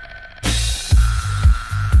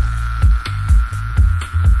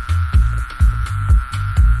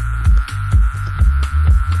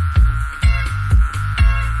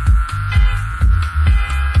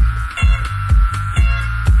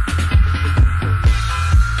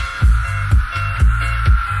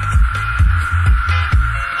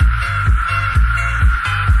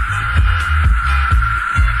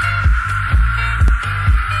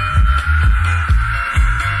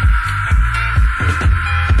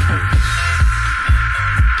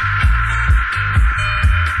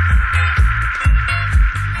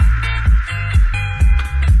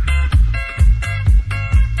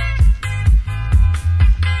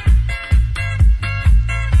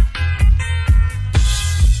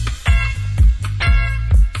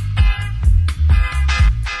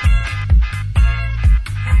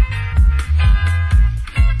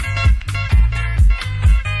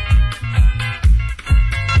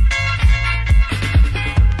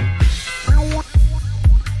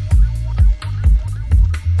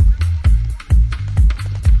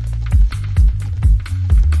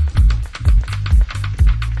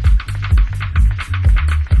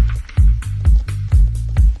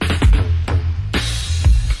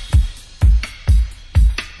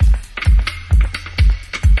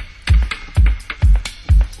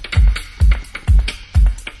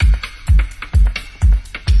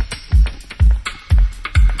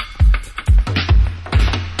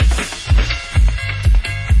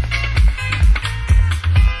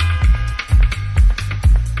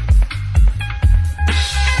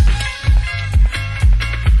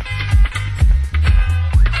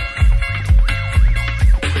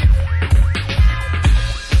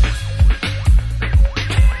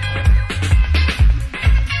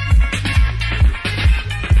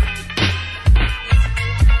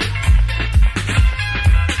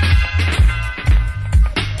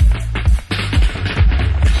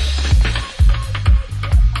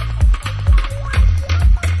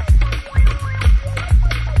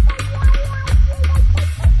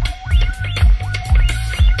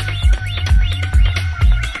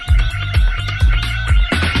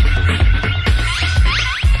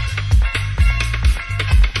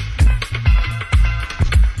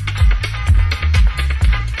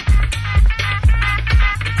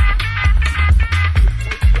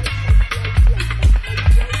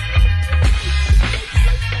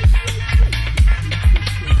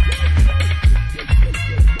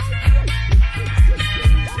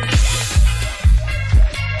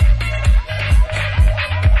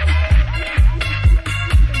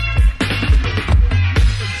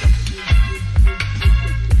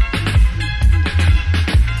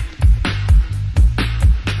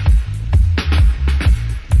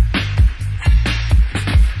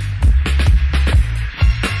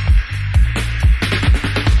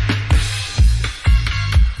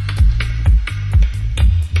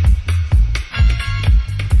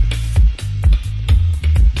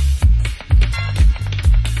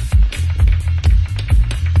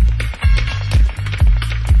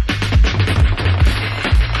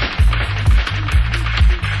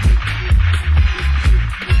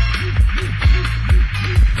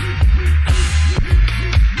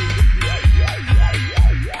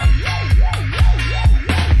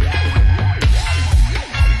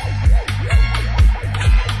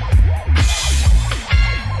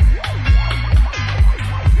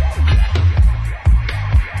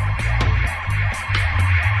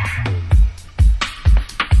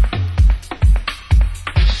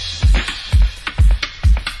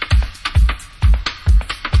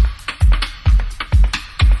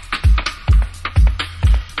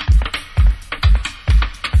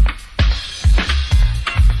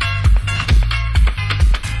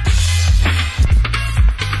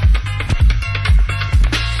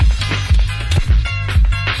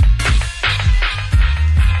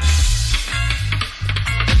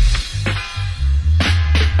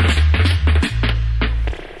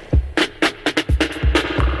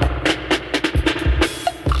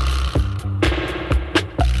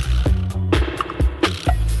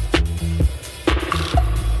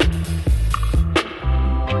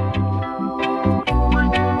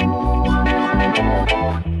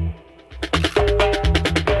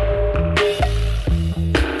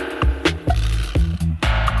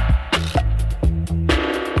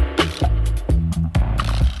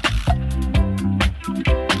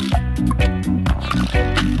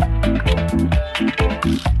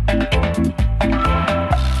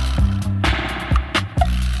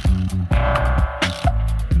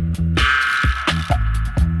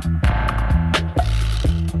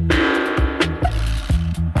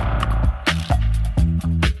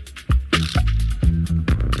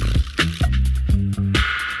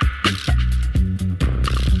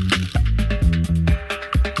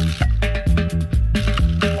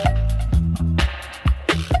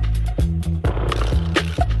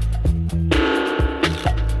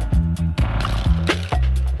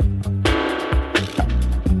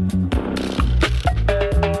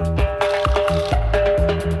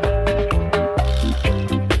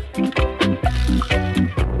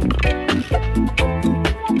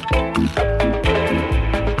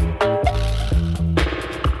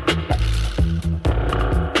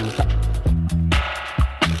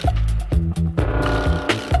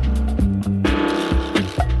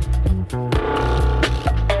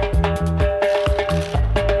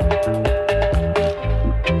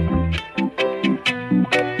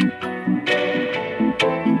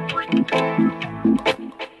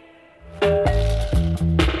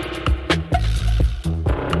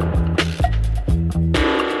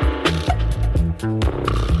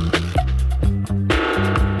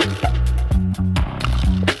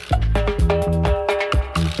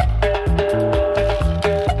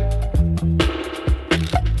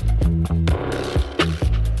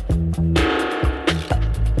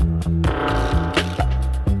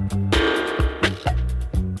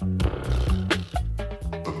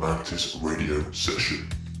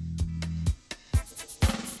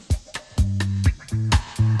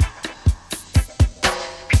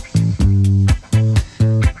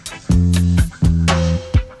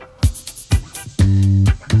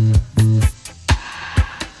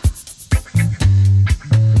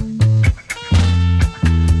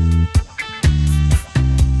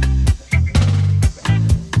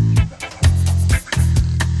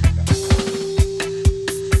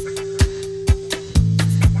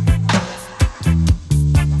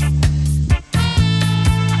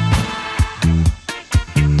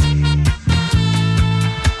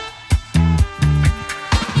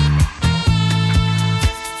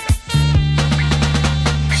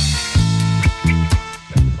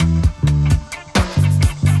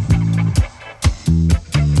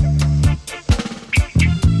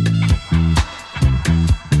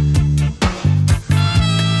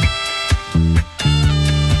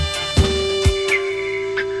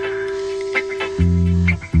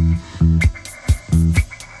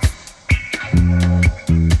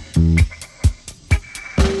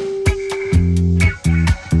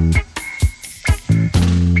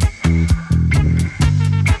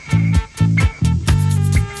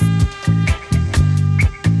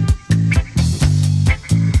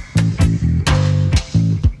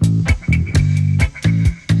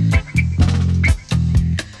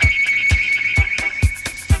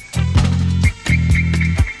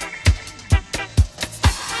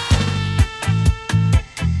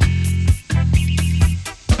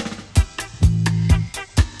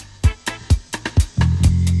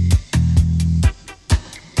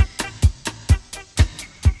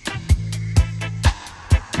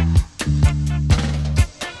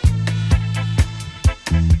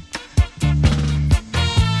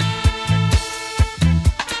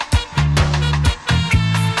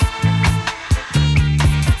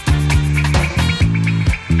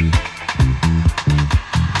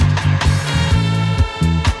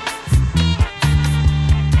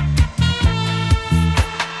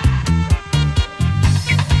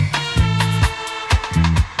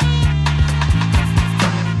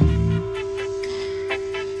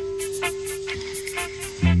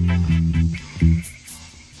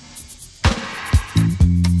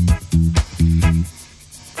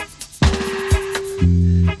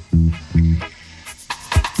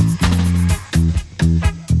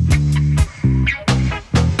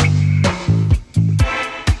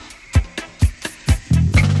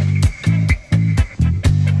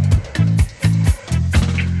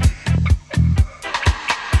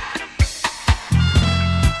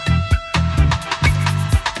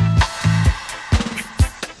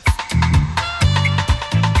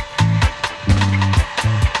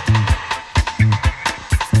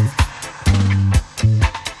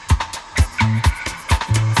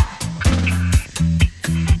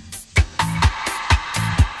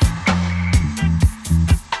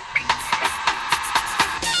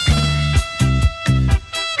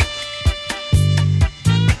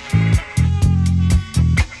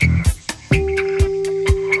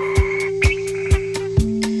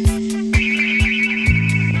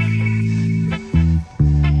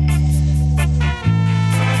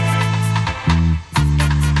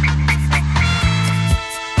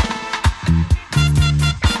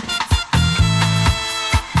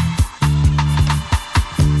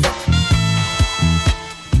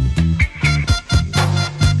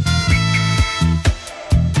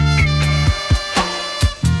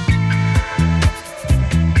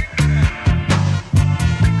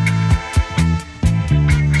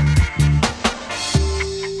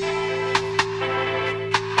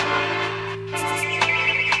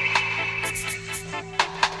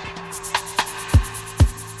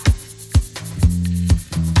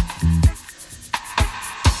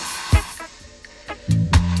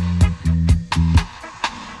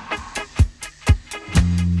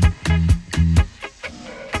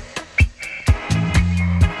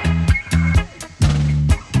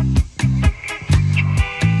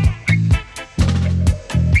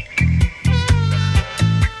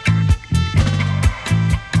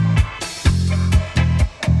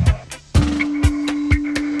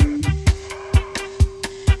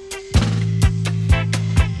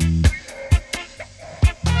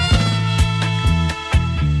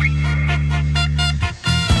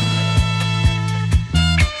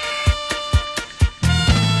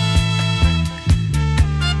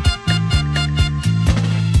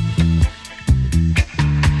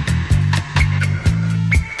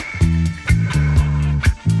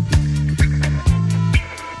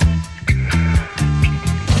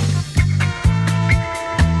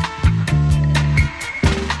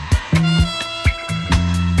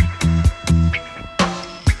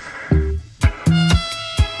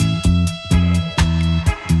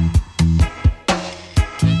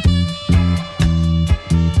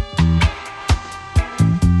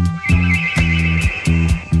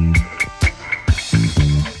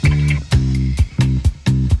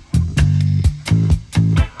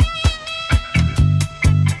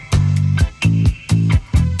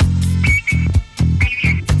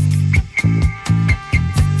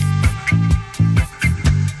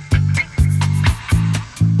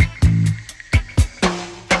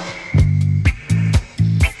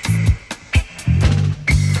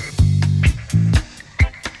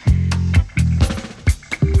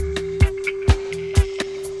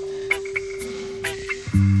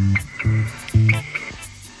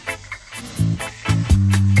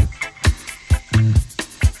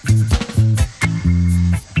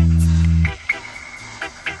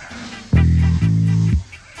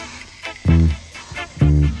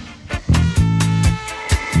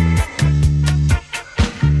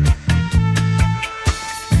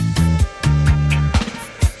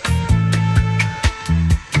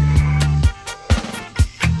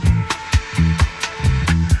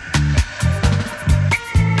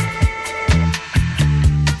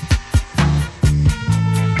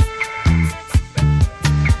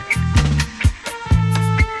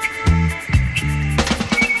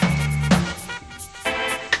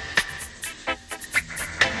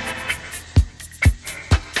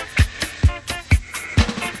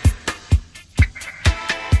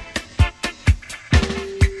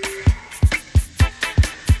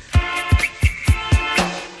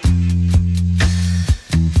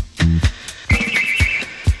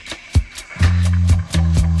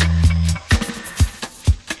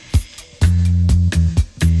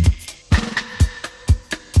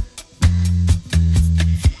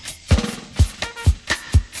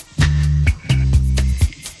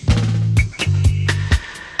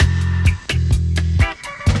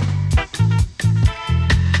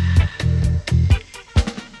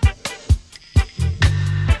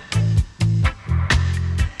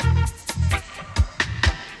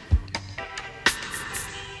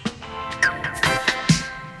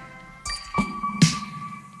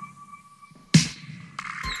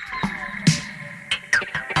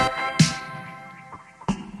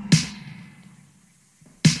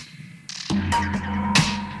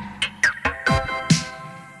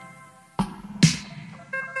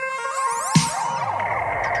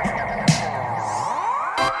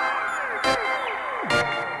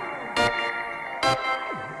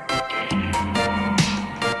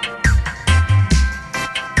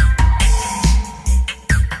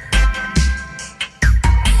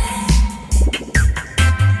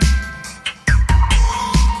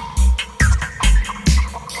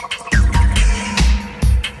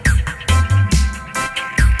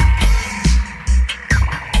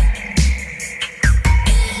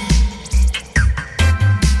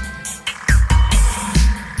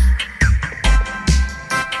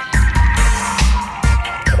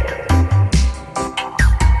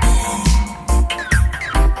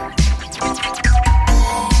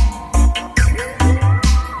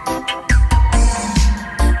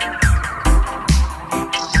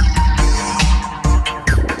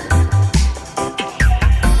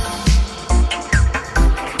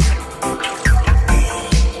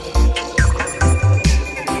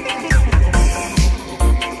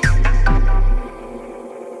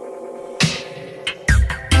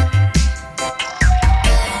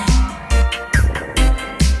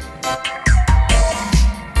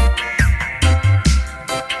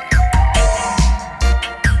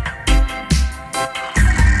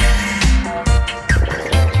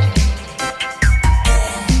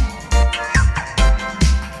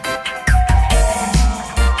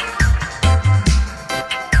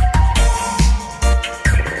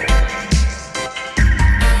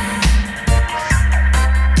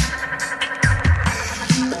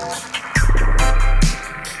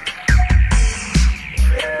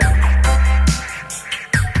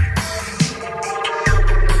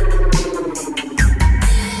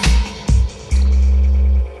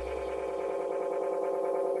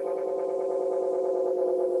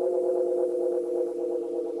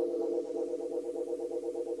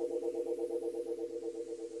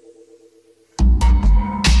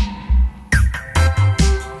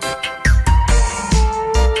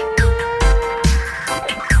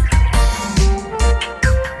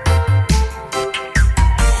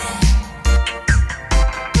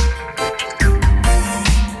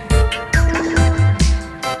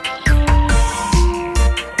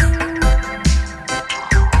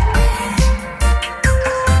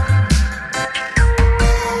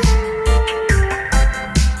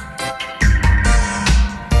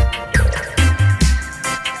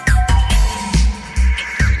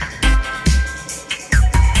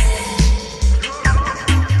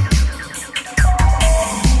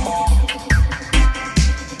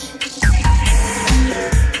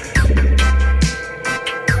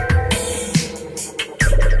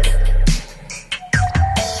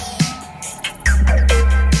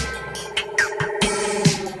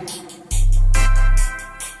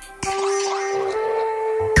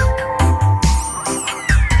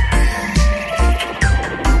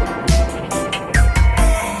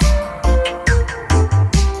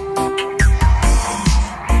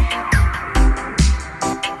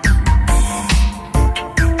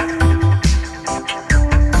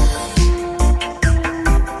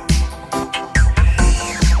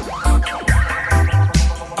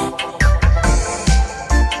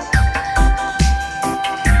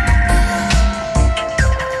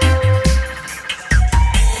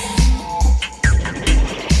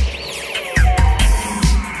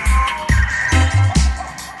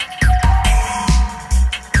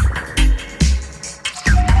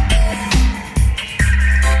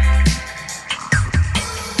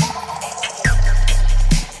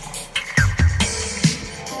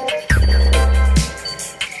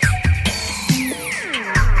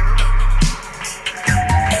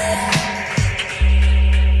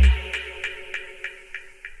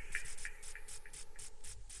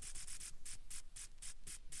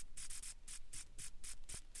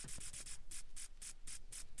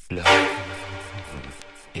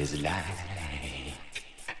 is like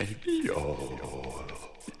your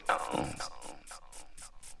lungs.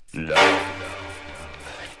 Love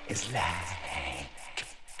is like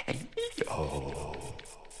your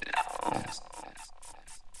lungs.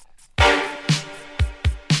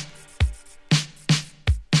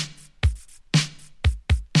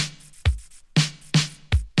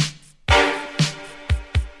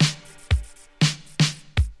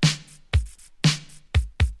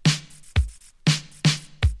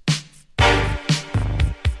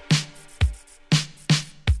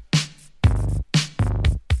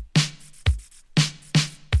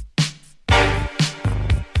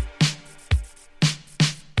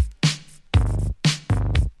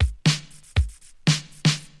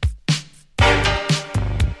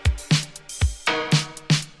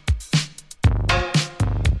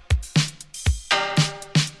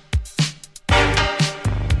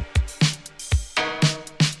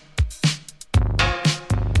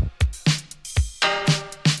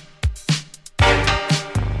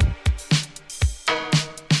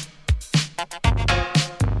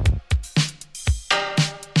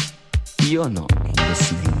 You're not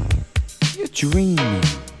listening, you're dreaming.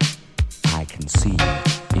 I can see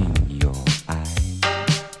it in your eyes.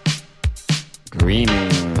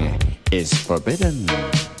 Dreaming is forbidden.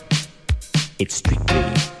 It's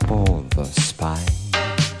strictly for the spy.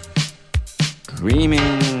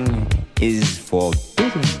 Dreaming is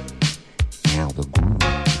forbidden. Now the groom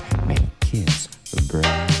may kiss the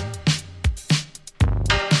bride.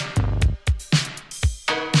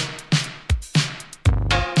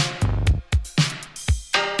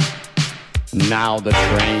 Now the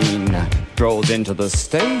train rolls into the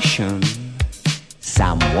station.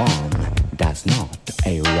 Someone does not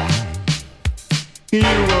arrive. You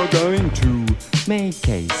are going to make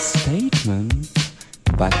a statement,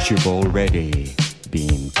 but you've already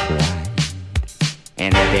been tried.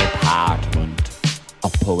 In the Department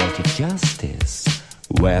of Poetic Justice,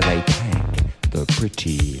 where they pack the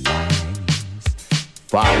pretty lines,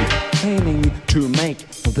 found failing to make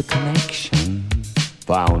the connection,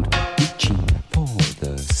 found reaching for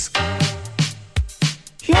the sky.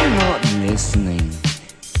 You're not listening,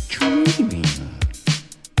 dreaming.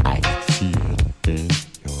 I can see it in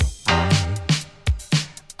your eye.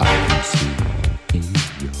 I can see it in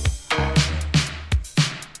your eye.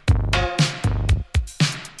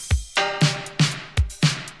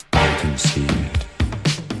 I can see it.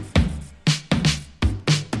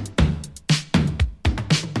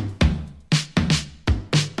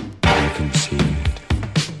 I can see it.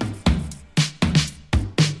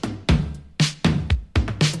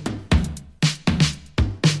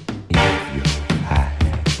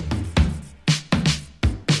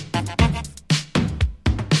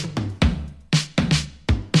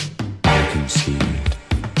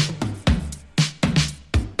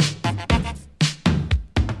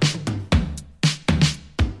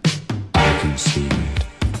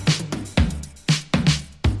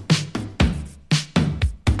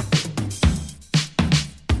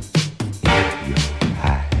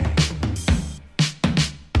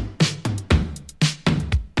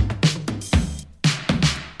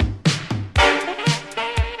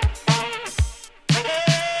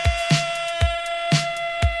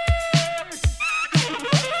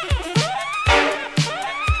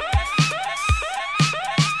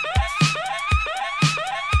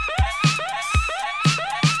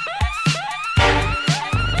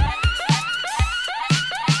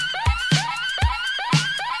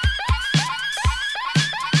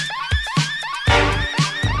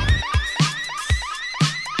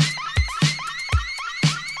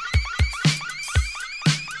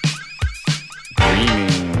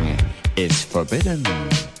 Forbidden.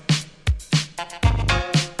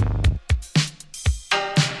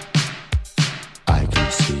 I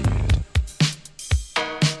can see it.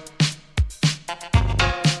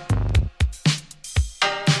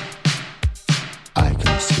 I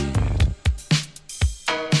can see it.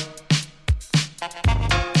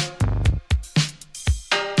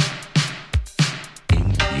 In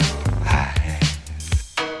your eyes.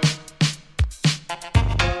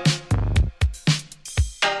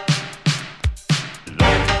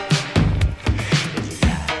 Love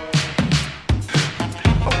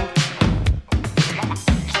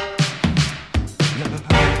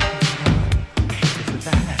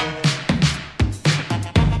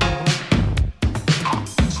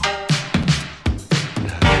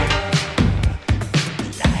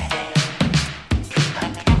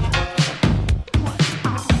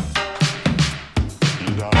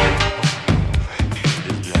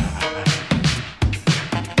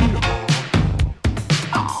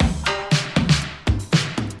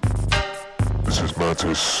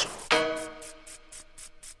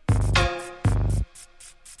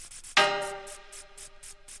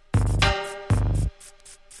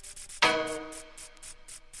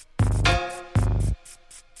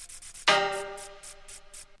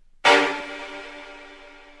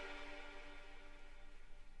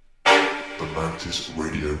Atlantis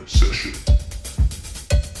Radio Session.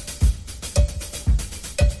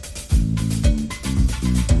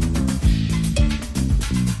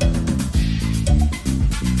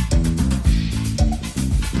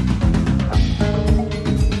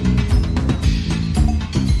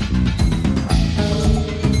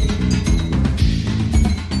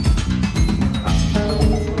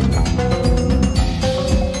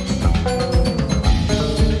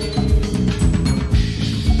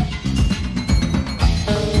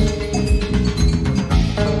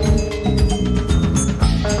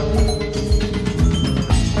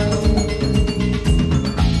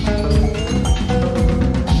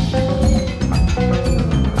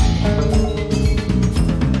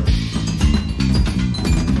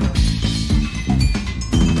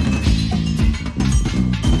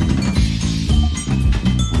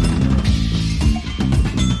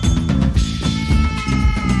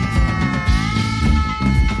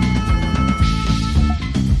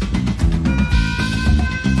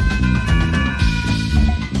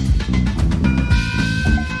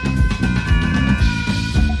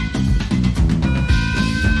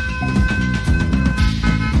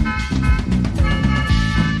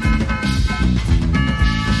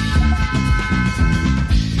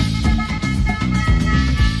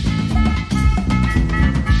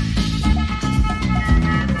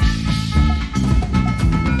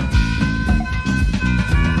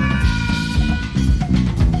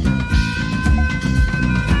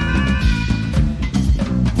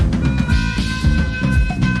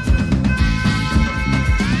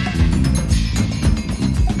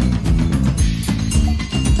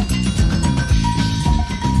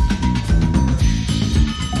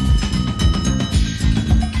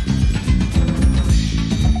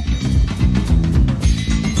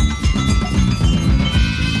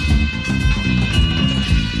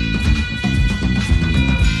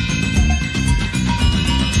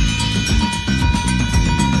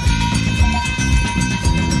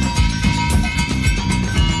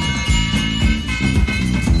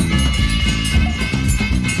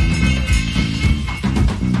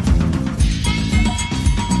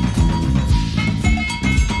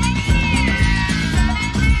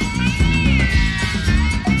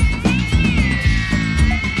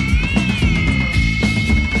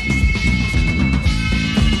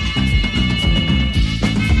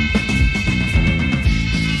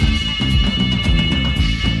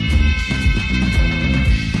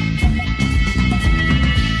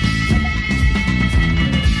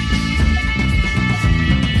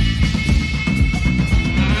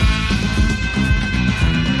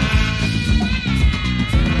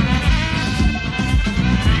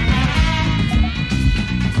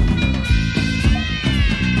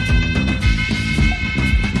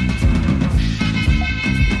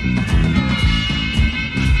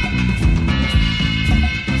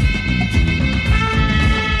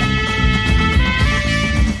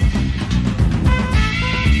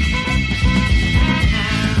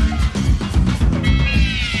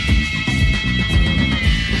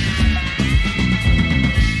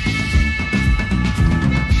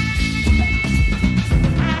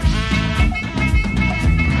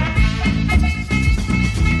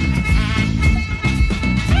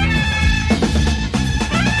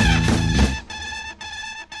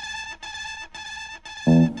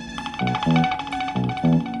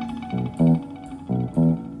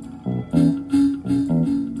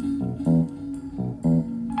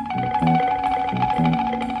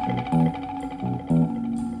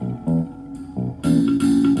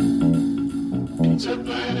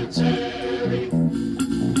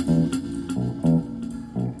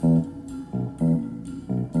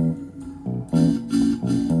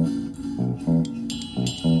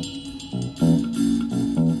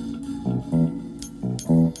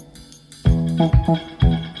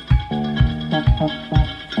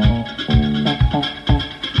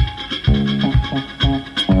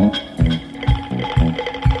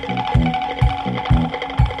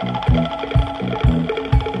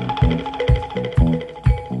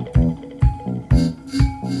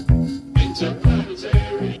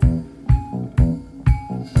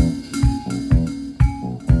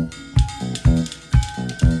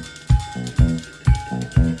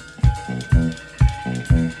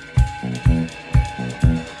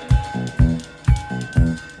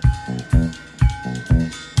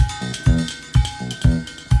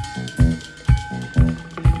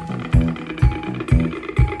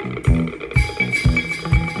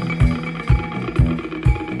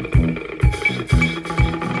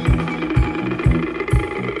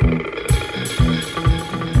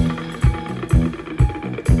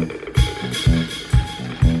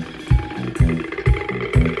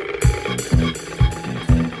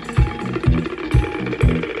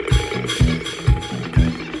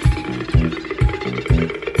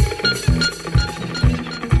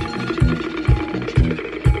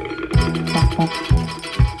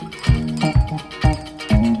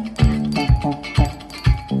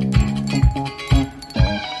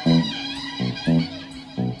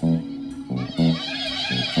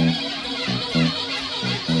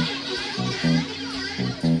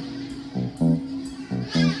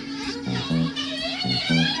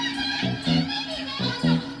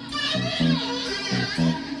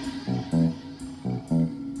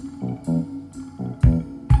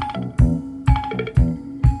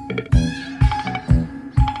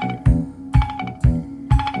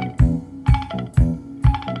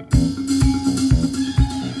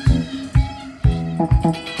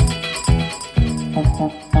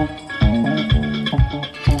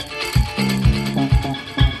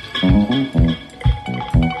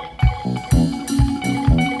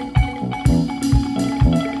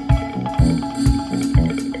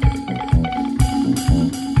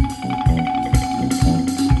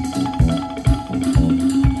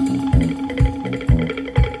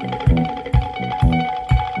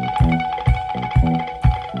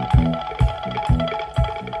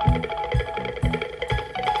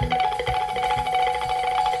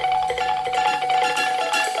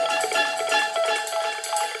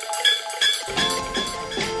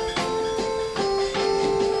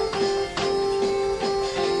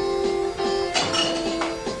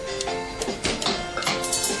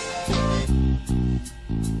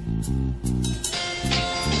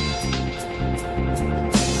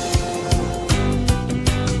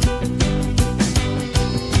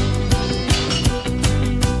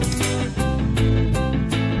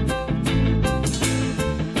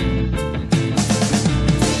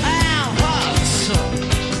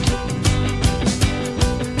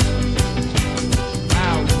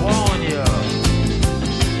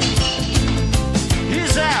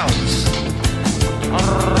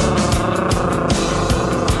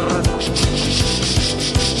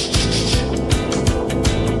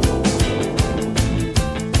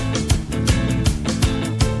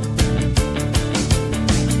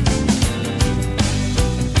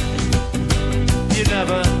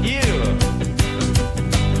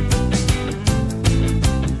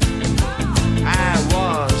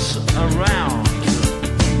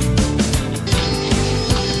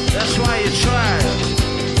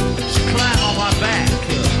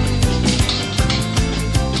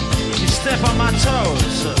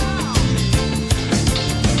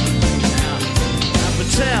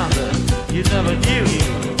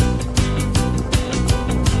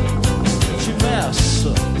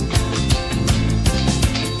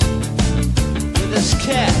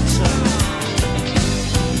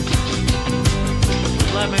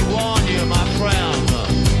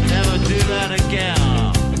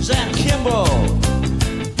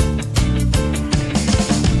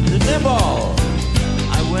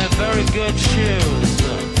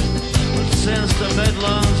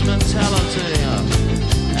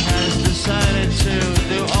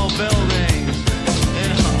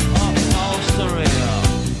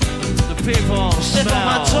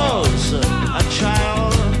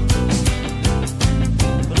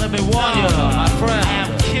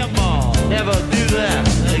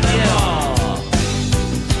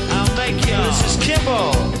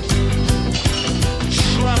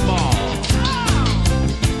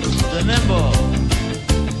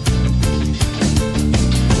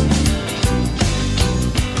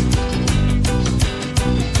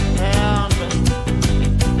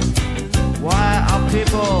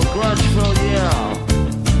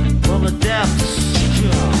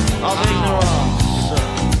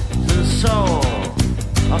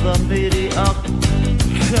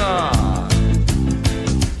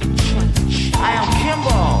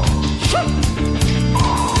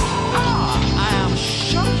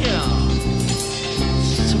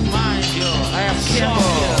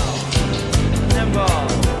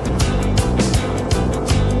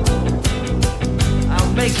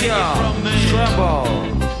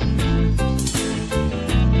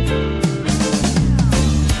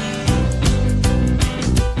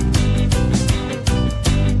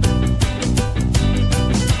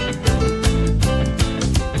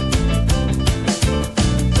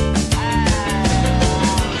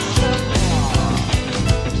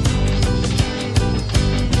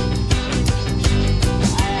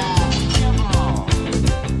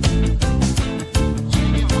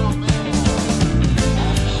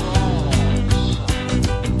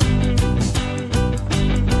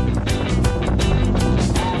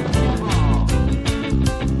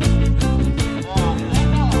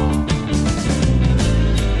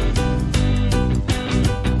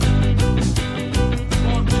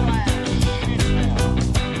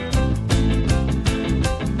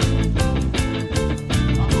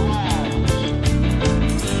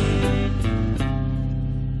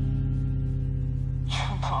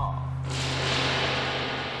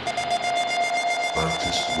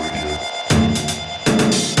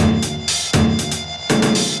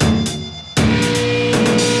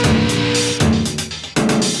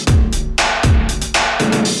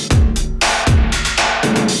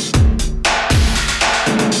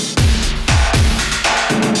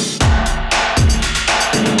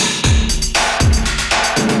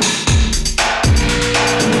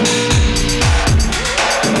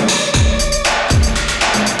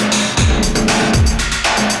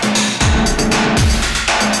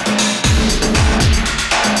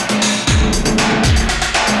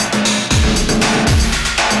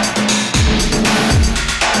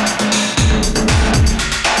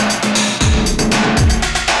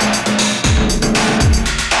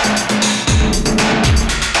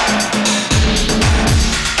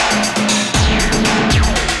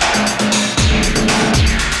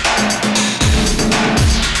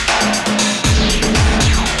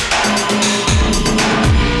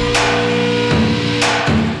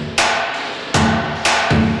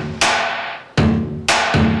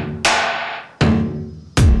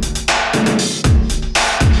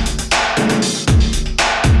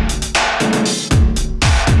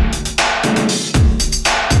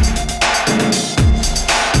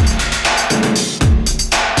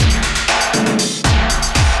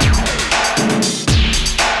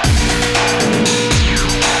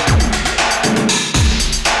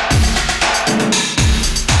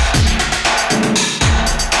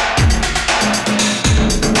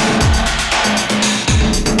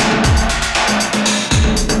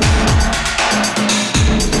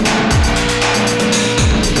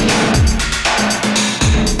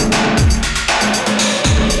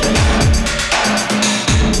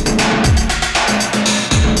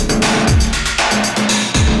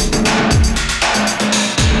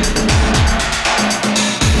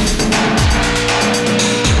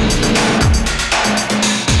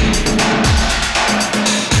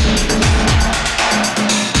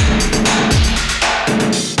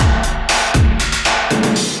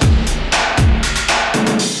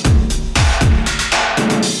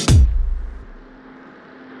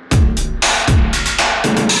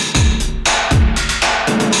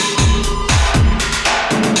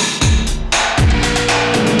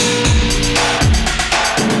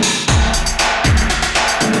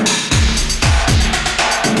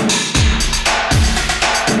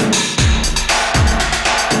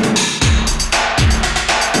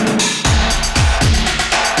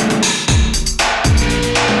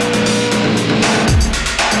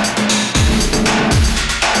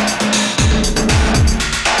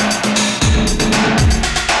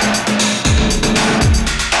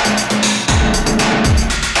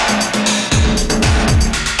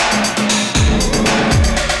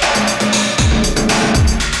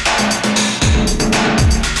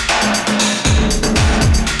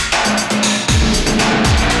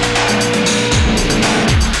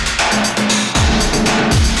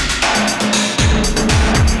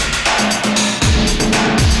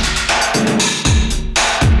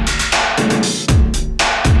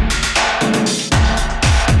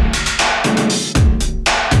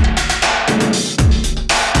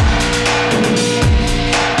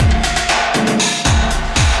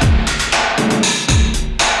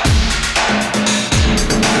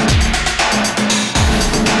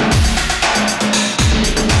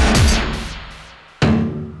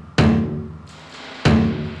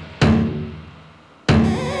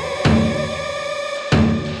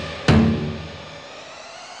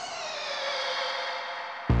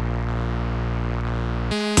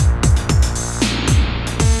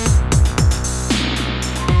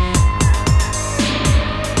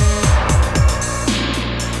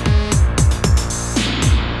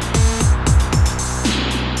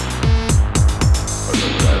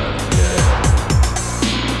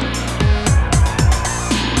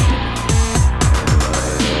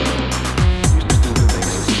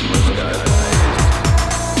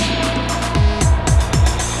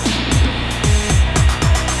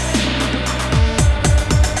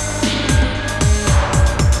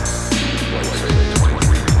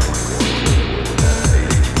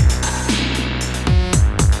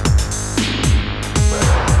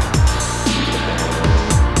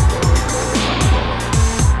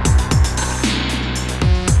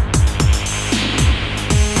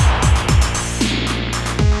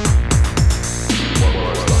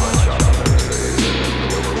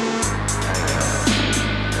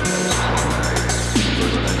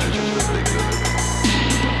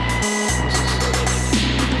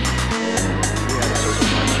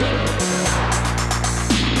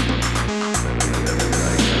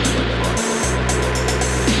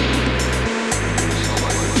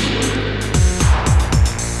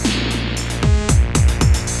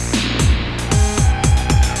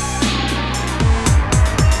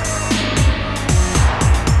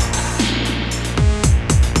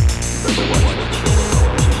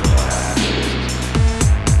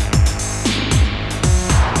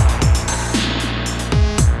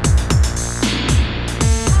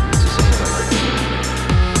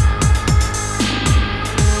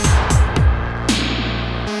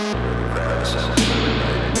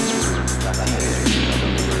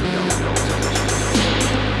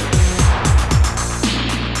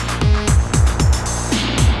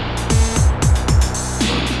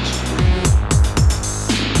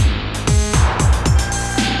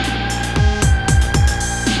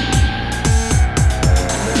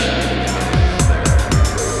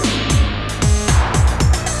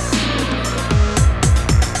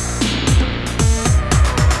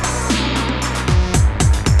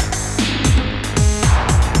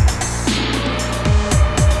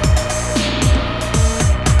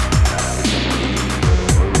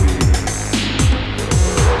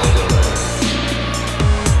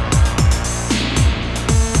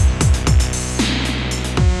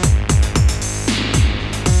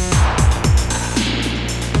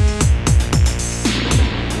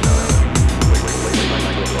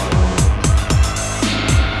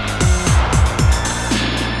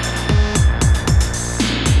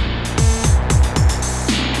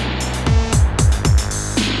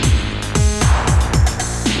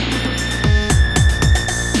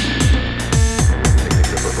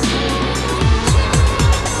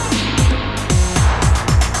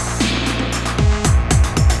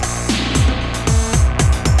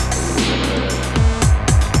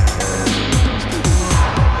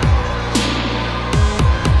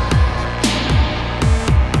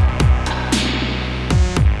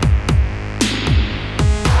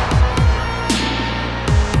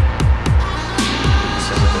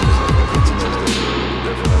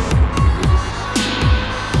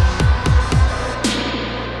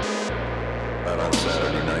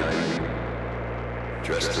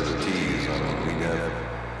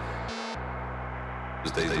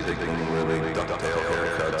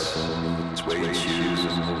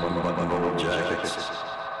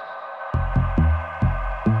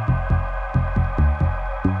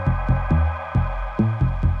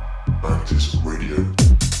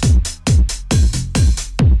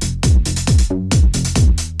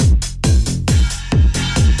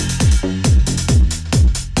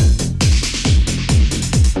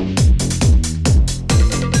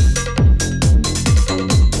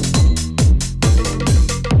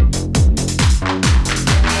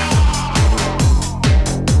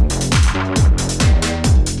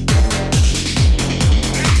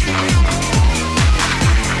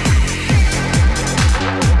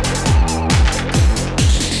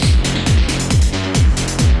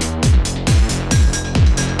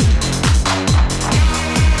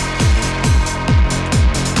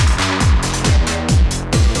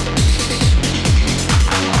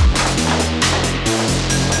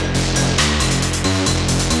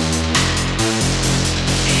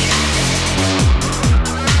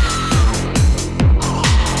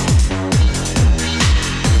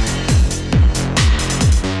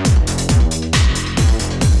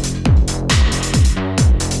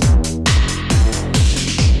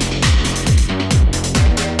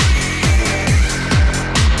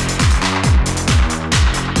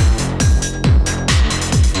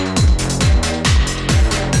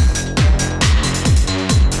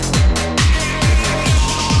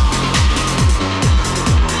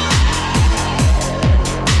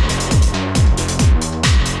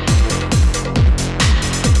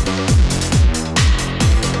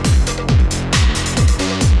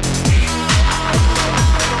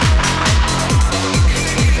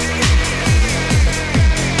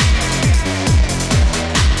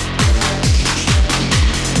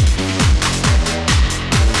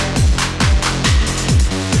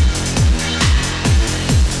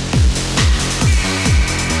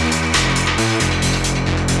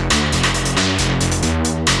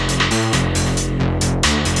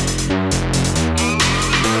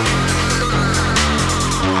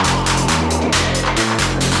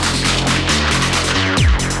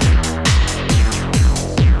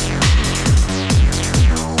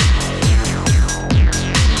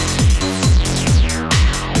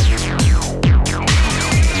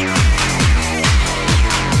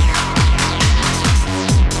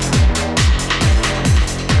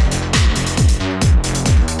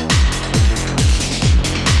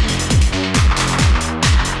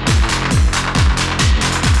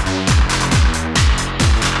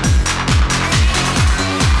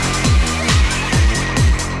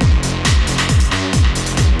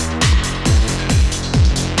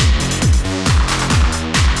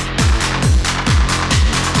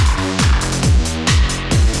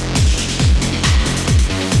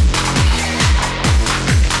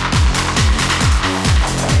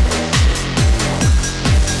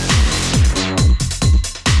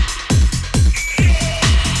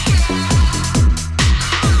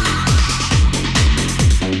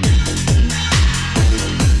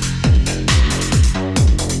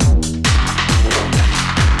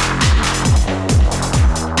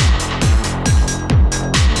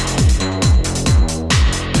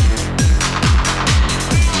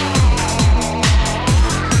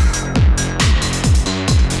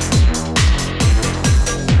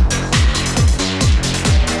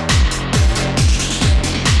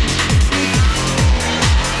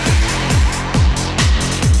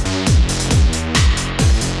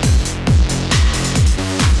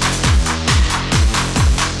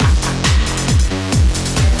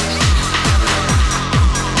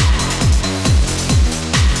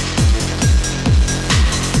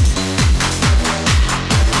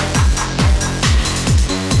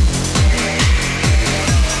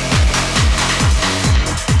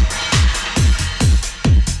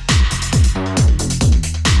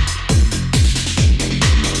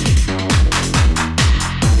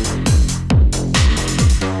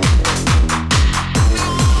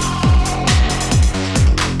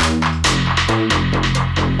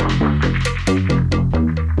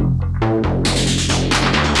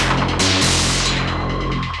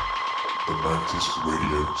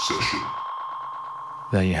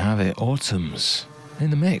 There you have it. Autumns in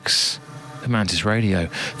the mix. The Mantis Radio.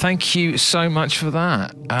 Thank you so much for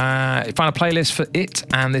that. Find a playlist for it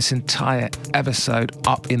and this entire episode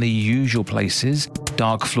up in the usual places: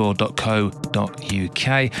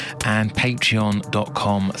 darkfloor.co.uk and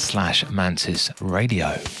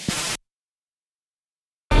patreon.com/mantisradio.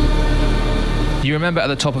 You remember at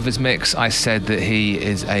the top of his mix, I said that he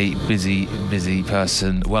is a busy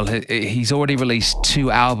person. Well, he's already released 2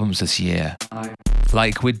 albums this year.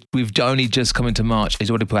 Like, we've only just come into March, he's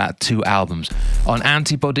already put out 2 albums. On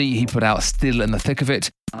Antibody, he put out Still in the Thick of It,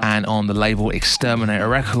 and on the label Exterminator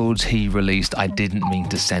Records, he released I Didn't Mean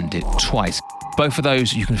to Send It twice. Both of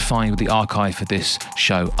those you can find with the archive for this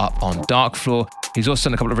show up on Dark Floor. He's also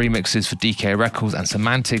done a couple of remixes for DK Records and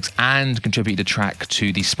Semantics, and contributed a track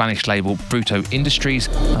to the Spanish label Bruto Industries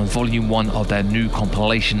and Volume 1 of their new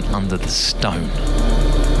compilation Under the Stone.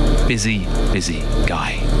 Busy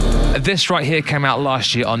guy. This right here came out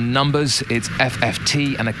last year on Numbers. It's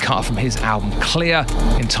FFT and a cut from his album Clear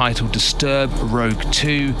entitled Disturb Rogue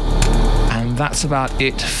 2. And that's about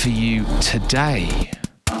it for you today.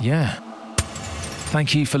 Yeah.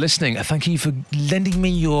 Thank you for listening. Thank you for lending me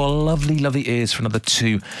your lovely ears for another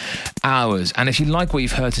 2 hours. And if you like what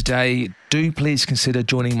you've heard today, do please consider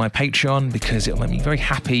joining my Patreon, because it'll make me very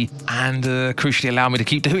happy and crucially allow me to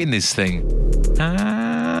keep doing this thing.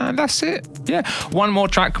 And that's it. Yeah. One more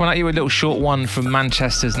track coming at you, a little short one from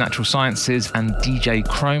Manchester's Natural Sciences and DJ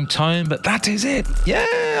Chrome Tone. But that is it. Yeah,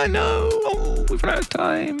 I know. Oh, we've run out of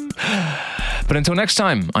time. But until next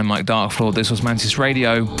time, I'm Mike Darkfloor. This was Mantis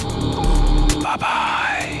Radio. Bye-bye.